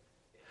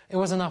 It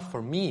was enough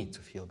for me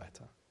to feel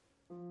better.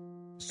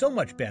 So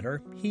much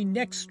better, he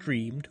next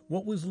streamed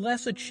what was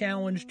less a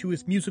challenge to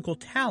his musical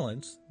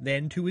talents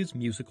than to his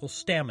musical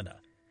stamina.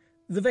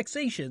 The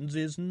Vexations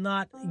is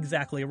not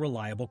exactly a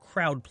reliable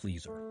crowd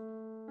pleaser.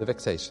 The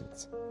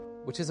Vexations,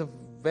 which is a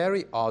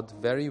very odd,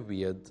 very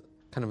weird,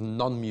 kind of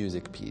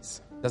non-music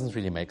piece. Doesn't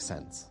really make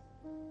sense.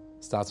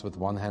 Starts with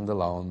one hand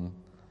alone,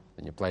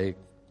 then you play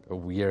a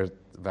weird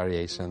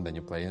variation, then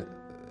you play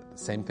the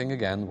same thing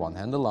again, one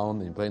hand alone,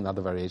 then you play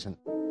another variation.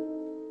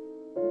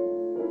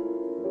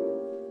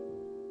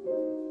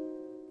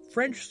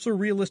 French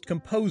surrealist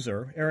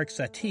composer Erik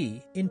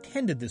Satie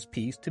intended this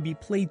piece to be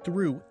played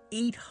through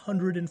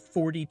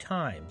 840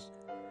 times.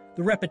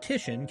 The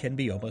repetition can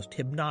be almost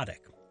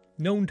hypnotic,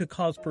 known to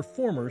cause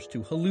performers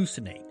to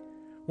hallucinate.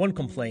 One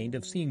complained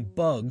of seeing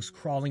bugs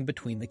crawling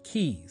between the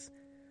keys.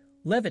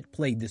 Levitt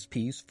played this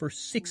piece for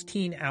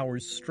 16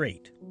 hours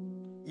straight.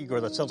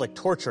 Igor, that sounds like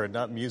torture and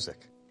not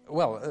music.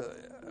 Well,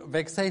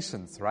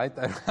 Vexations, right?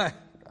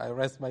 I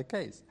rest my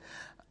case.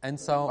 And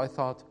so I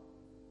thought,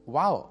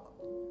 wow,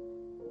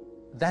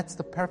 that's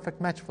the perfect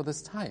match for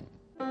this time.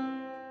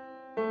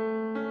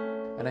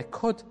 And I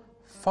could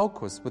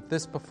focus with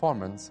this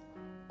performance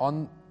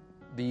on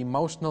the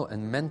emotional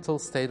and mental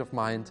state of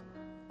mind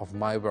of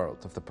my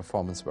world, of the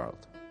performance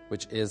world,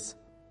 which is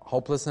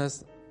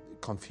hopelessness,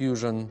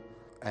 confusion,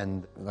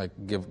 and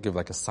give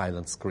like a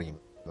silent scream,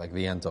 like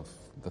the end of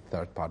the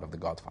third part of The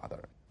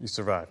Godfather. You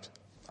survived.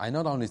 I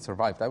not only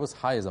survived, I was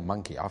high as a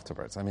monkey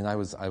afterwards. I mean, I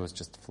was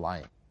just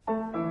flying.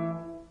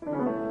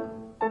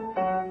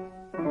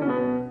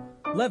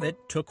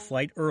 Levitt took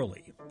flight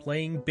early,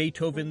 playing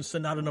Beethoven's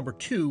Sonata No.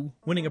 2,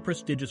 winning a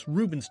prestigious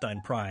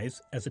Rubinstein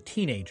Prize as a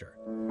teenager.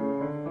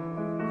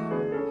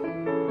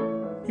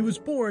 He was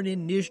born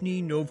in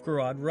Nizhny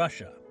Novgorod,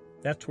 Russia.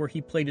 That's where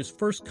he played his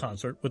first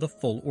concert with a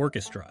full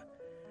orchestra.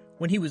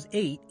 When he was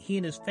 8, he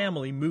and his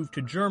family moved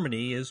to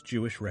Germany as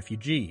Jewish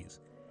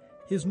refugees.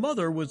 His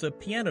mother was a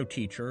piano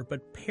teacher,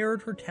 but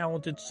paired her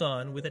talented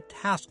son with a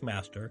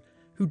taskmaster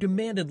who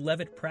demanded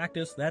Levitt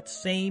practice that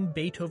same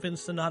Beethoven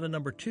Sonata No.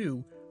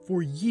 2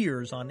 for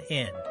years on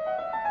end.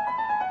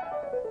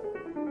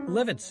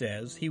 Levitt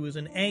says he was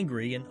an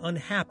angry and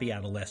unhappy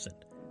adolescent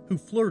who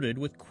flirted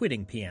with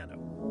quitting piano.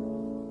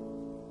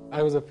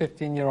 I was a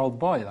 15-year-old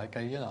boy,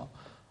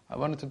 I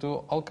wanted to do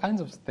all kinds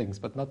of things,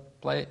 but not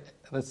play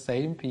the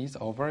same piece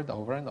over and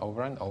over and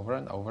over and over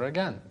and over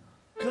again.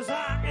 'Cause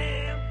I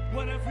am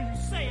whatever you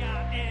say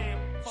I am.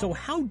 So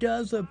how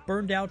does a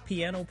burned-out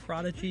piano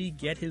prodigy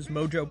get his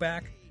mojo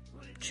back?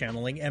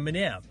 Channeling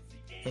Eminem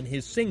in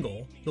his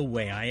single, The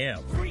Way I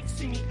Am.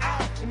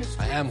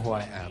 I am who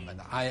I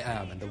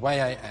am, and the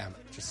way I am.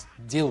 Just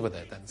deal with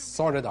it and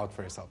sort it out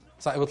for yourself.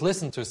 So I would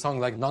listen to a song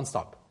like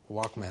nonstop,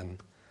 Walkman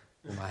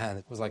in my hand.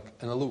 It was like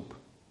in a loop.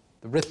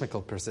 The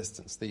rhythmical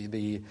persistence,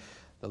 the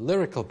the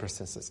lyrical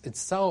persistence.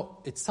 It's so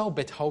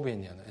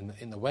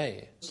Beethovenian in a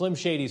way. Slim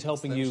Shady's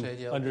helping you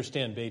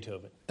understand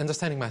Beethoven.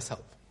 Understanding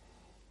myself,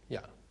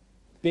 yeah.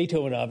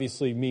 Beethoven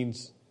obviously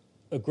means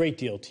a great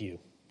deal to you.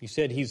 You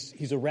said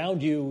he's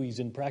around you, he's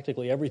in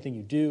practically everything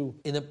you do.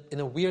 In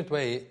a weird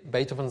way,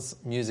 Beethoven's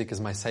music is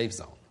my safe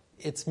zone.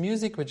 It's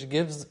music which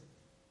gives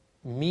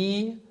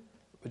the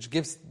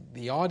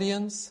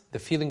audience the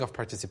feeling of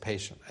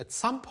participation. At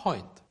some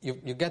point,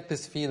 you get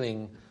this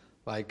feeling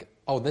like,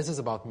 oh, this is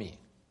about me.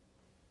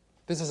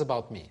 This is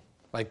about me.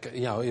 Like,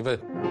 you know, if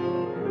it...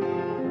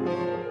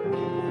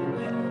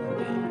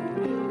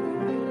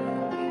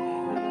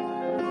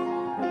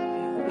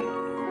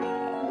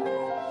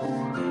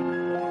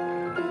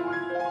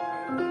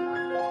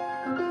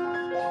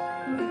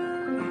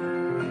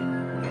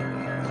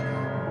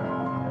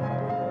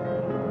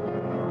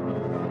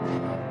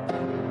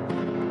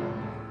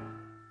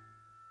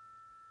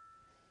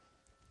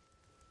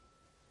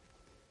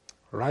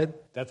 Right?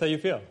 That's how you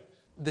feel.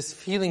 This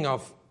feeling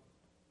of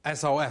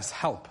SOS,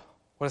 help.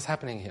 What is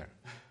happening here?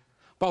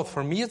 Both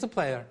for me as a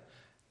player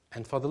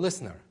and for the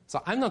listener.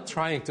 So I'm not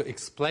trying to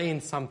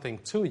explain something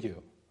to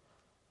you.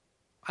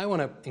 I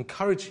want to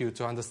encourage you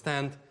to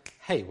understand,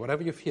 hey,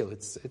 whatever you feel,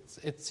 it's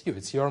you,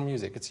 it's your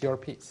music, it's your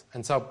piece.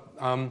 And so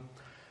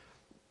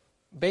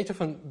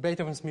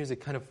Beethoven's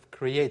music kind of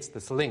creates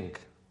this link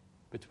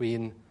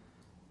between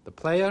the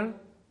player,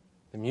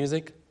 the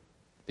music,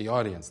 the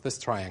audience. This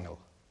triangle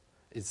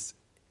is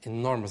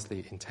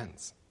enormously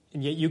intense.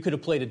 And yet you could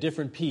have played a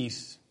different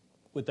piece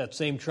with that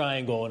same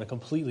triangle and a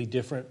completely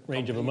different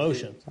range of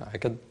emotions. I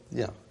could,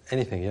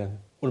 anything, yeah.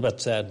 What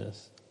about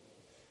sadness?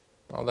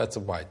 Well, that's a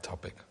wide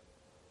topic.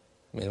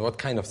 I mean, what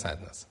kind of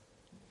sadness?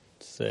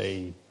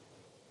 Say,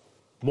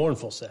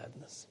 mournful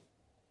sadness.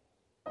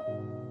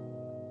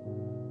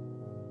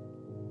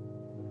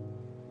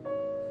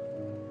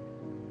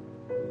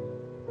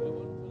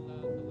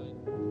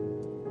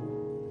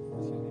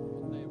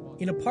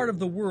 In a part of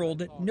the world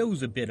that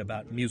knows a bit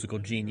about musical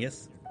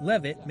genius,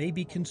 Levitt may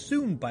be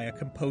consumed by a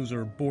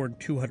composer born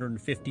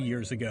 250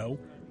 years ago,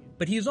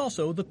 but he is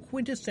also the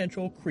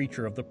quintessential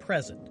creature of the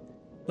present.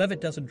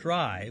 Levitt doesn't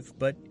drive,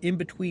 but in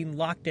between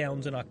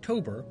lockdowns in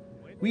October,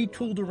 we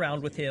tooled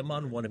around with him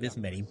on one of his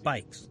many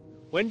bikes.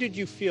 When did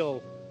you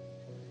feel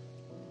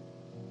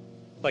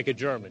like a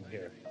German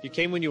here? You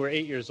came when you were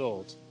 8 years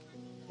old.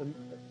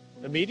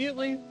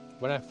 Immediately?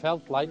 When I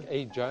felt like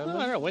a German?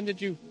 I don't know. When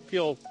did you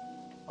feel...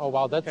 Oh,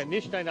 wow, that's...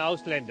 Nicht ein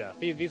Ausländer.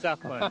 Wie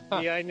sagt man?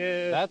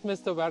 That,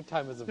 Mr.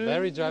 Wertheim, is a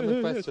very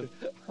German question.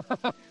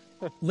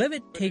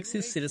 Levitt takes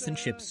his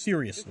citizenship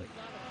seriously.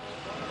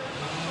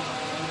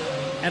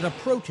 At a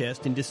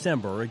protest in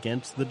December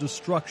against the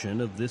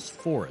destruction of this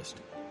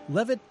forest,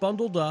 Levitt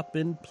bundled up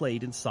and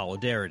played in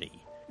solidarity.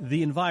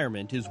 The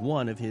environment is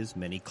one of his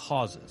many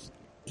causes.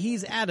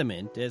 He's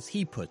adamant, as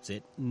he puts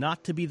it,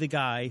 not to be the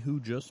guy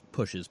who just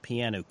pushes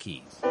piano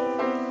keys.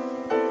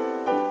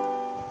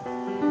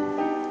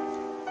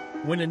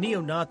 When a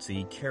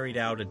neo-Nazi carried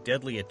out a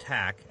deadly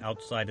attack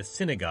outside a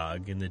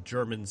synagogue in the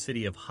German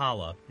city of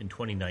Halle in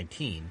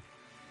 2019,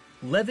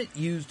 Levitt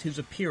used his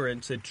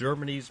appearance at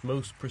Germany's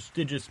most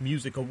prestigious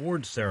music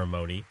awards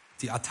ceremony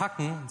Die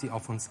Attacken, die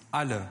auf uns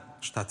alle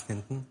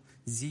stattfinden,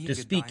 to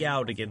speak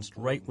out against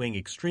right-wing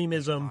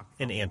extremism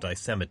and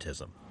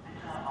anti-Semitism.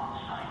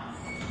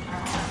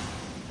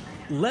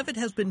 Levitt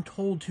has been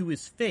told to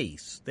his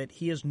face that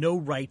he has no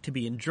right to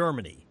be in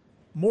Germany.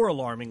 More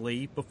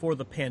alarmingly, before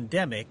the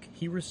pandemic,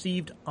 he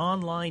received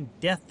online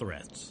death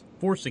threats,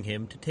 forcing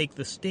him to take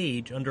the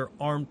stage under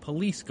armed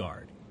police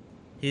guard.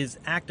 His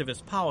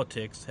activist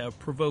politics have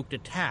provoked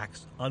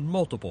attacks on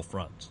multiple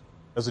fronts.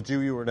 As a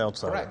Jew, you were an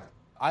outsider. Correct.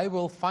 I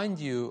will find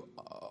you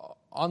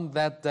on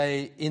that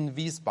day in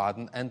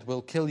Wiesbaden and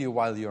will kill you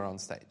while you're on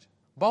stage.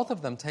 Both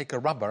of them take a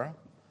rubber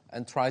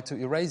and try to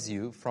erase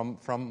you from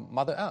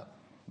Mother Earth.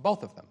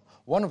 Both of them.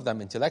 One of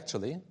them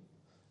intellectually,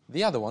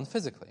 the other one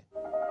physically.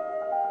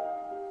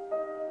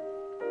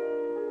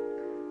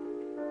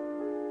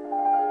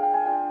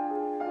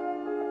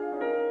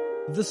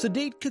 The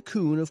sedate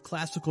cocoon of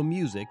classical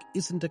music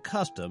isn't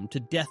accustomed to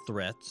death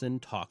threats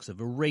and talks of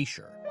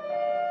erasure.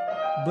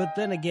 But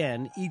then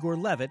again, Igor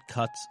Levitt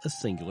cuts a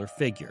singular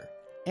figure.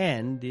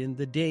 And in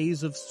the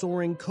days of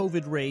soaring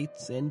COVID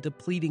rates and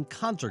depleting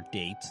concert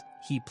dates,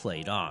 he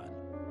played on.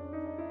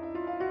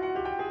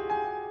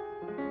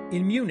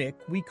 In Munich,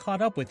 we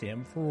caught up with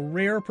him for a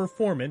rare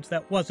performance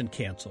that wasn't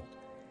canceled.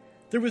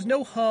 There was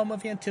no hum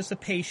of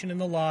anticipation in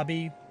the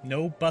lobby,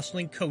 no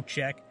bustling coat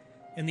check,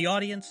 and the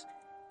audience,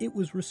 it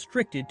was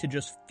restricted to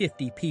just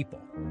 50 people.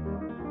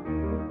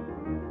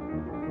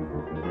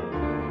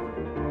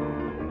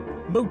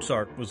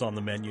 Mozart was on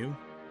the menu.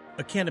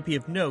 A canopy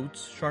of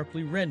notes,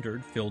 sharply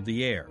rendered, filled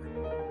the air.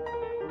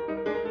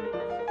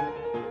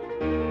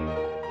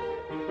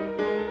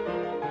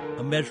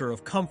 A measure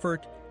of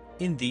comfort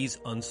in these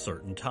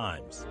uncertain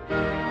times.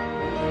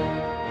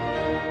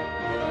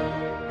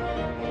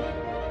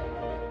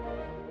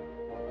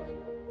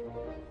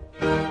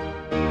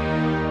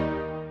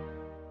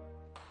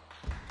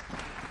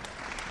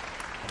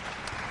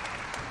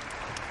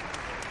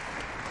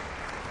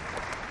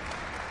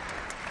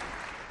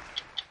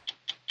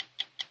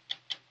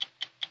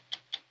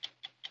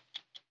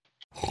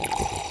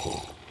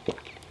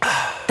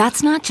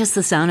 That's not just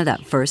the sound of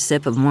that first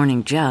sip of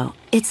Morning Joe.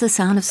 It's the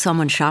sound of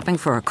someone shopping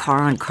for a car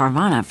on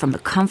Carvana from the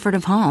comfort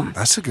of home.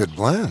 That's a good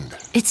blend.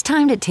 It's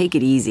time to take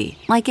it easy,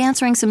 like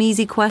answering some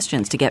easy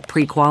questions to get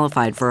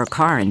pre-qualified for a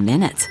car in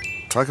minutes.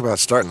 Talk about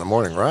starting the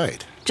morning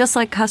right. Just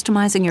like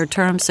customizing your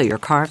terms so your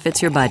car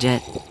fits your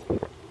budget.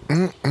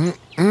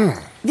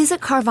 Visit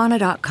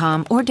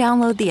Carvana.com or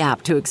download the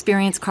app to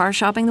experience car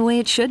shopping the way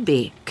it should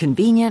be.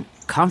 Convenient,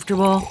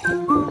 comfortable.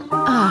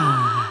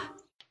 Ah.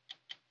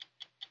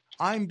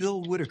 I'm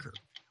Bill Whitaker.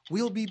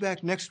 We'll be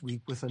back next week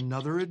with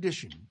another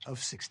edition of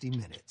 60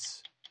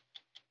 Minutes.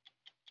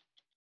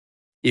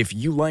 If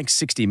you like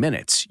 60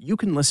 Minutes, you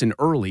can listen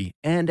early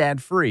and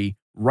ad-free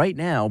right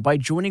now by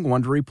joining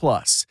Wondery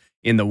Plus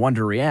in the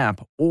Wondery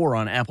app or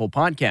on Apple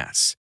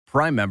Podcasts.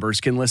 Prime members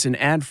can listen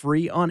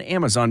ad-free on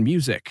Amazon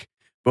Music.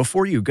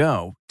 Before you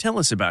go, tell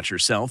us about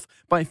yourself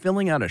by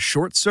filling out a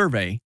short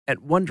survey at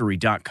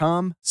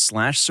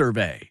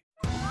Wondery.com/survey.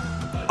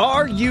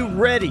 Are you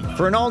ready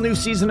for an all-new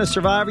season of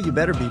Survivor? You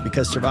better be,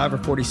 because Survivor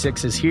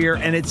 46 is here,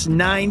 and it's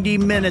 90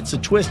 minutes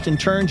of twists and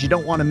turns you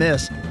don't want to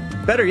miss.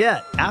 Better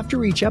yet,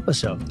 after each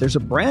episode, there's a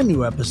brand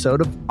new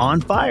episode of On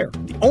Fire,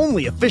 the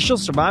only official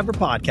Survivor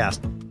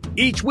podcast.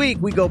 Each week,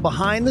 we go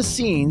behind the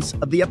scenes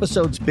of the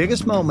episode's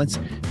biggest moments,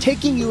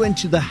 taking you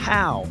into the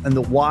how and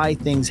the why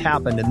things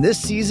happened. And this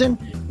season,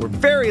 we're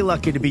very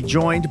lucky to be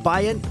joined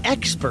by an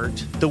expert,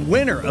 the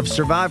winner of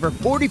Survivor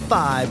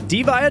 45,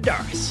 Dee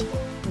Valladares.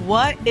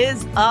 What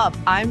is up?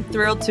 I'm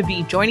thrilled to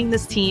be joining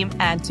this team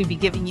and to be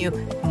giving you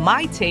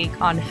my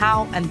take on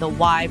how and the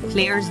why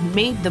players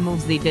made the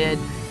moves they did,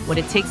 what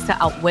it takes to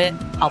outwit,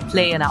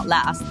 outplay, and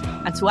outlast,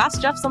 and to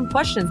ask Jeff some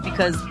questions,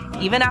 because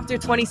even after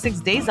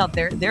 26 days out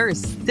there, there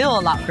is still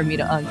a lot for me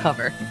to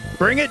uncover.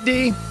 Bring it,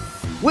 Dee.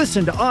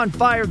 Listen to On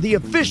Fire, the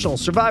official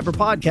Survivor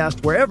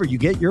podcast, wherever you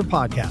get your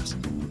podcast.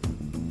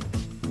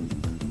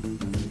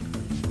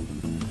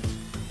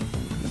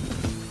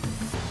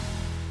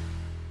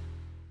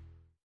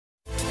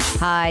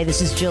 Hi,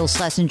 this is Jill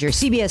Schlesinger,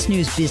 CBS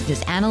News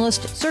business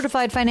analyst,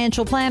 certified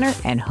financial planner,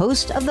 and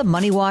host of the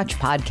Money Watch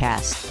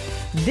podcast.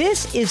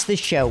 This is the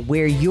show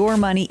where your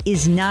money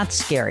is not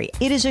scary.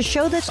 It is a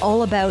show that's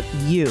all about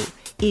you.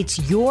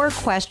 It's your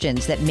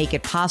questions that make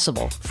it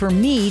possible for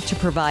me to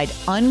provide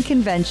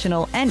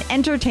unconventional and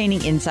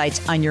entertaining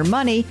insights on your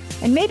money,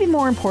 and maybe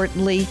more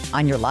importantly,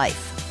 on your life.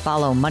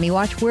 Follow Money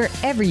Watch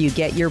wherever you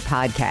get your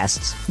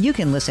podcasts. You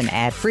can listen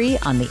ad-free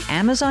on the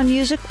Amazon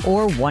Music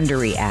or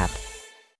Wondery app.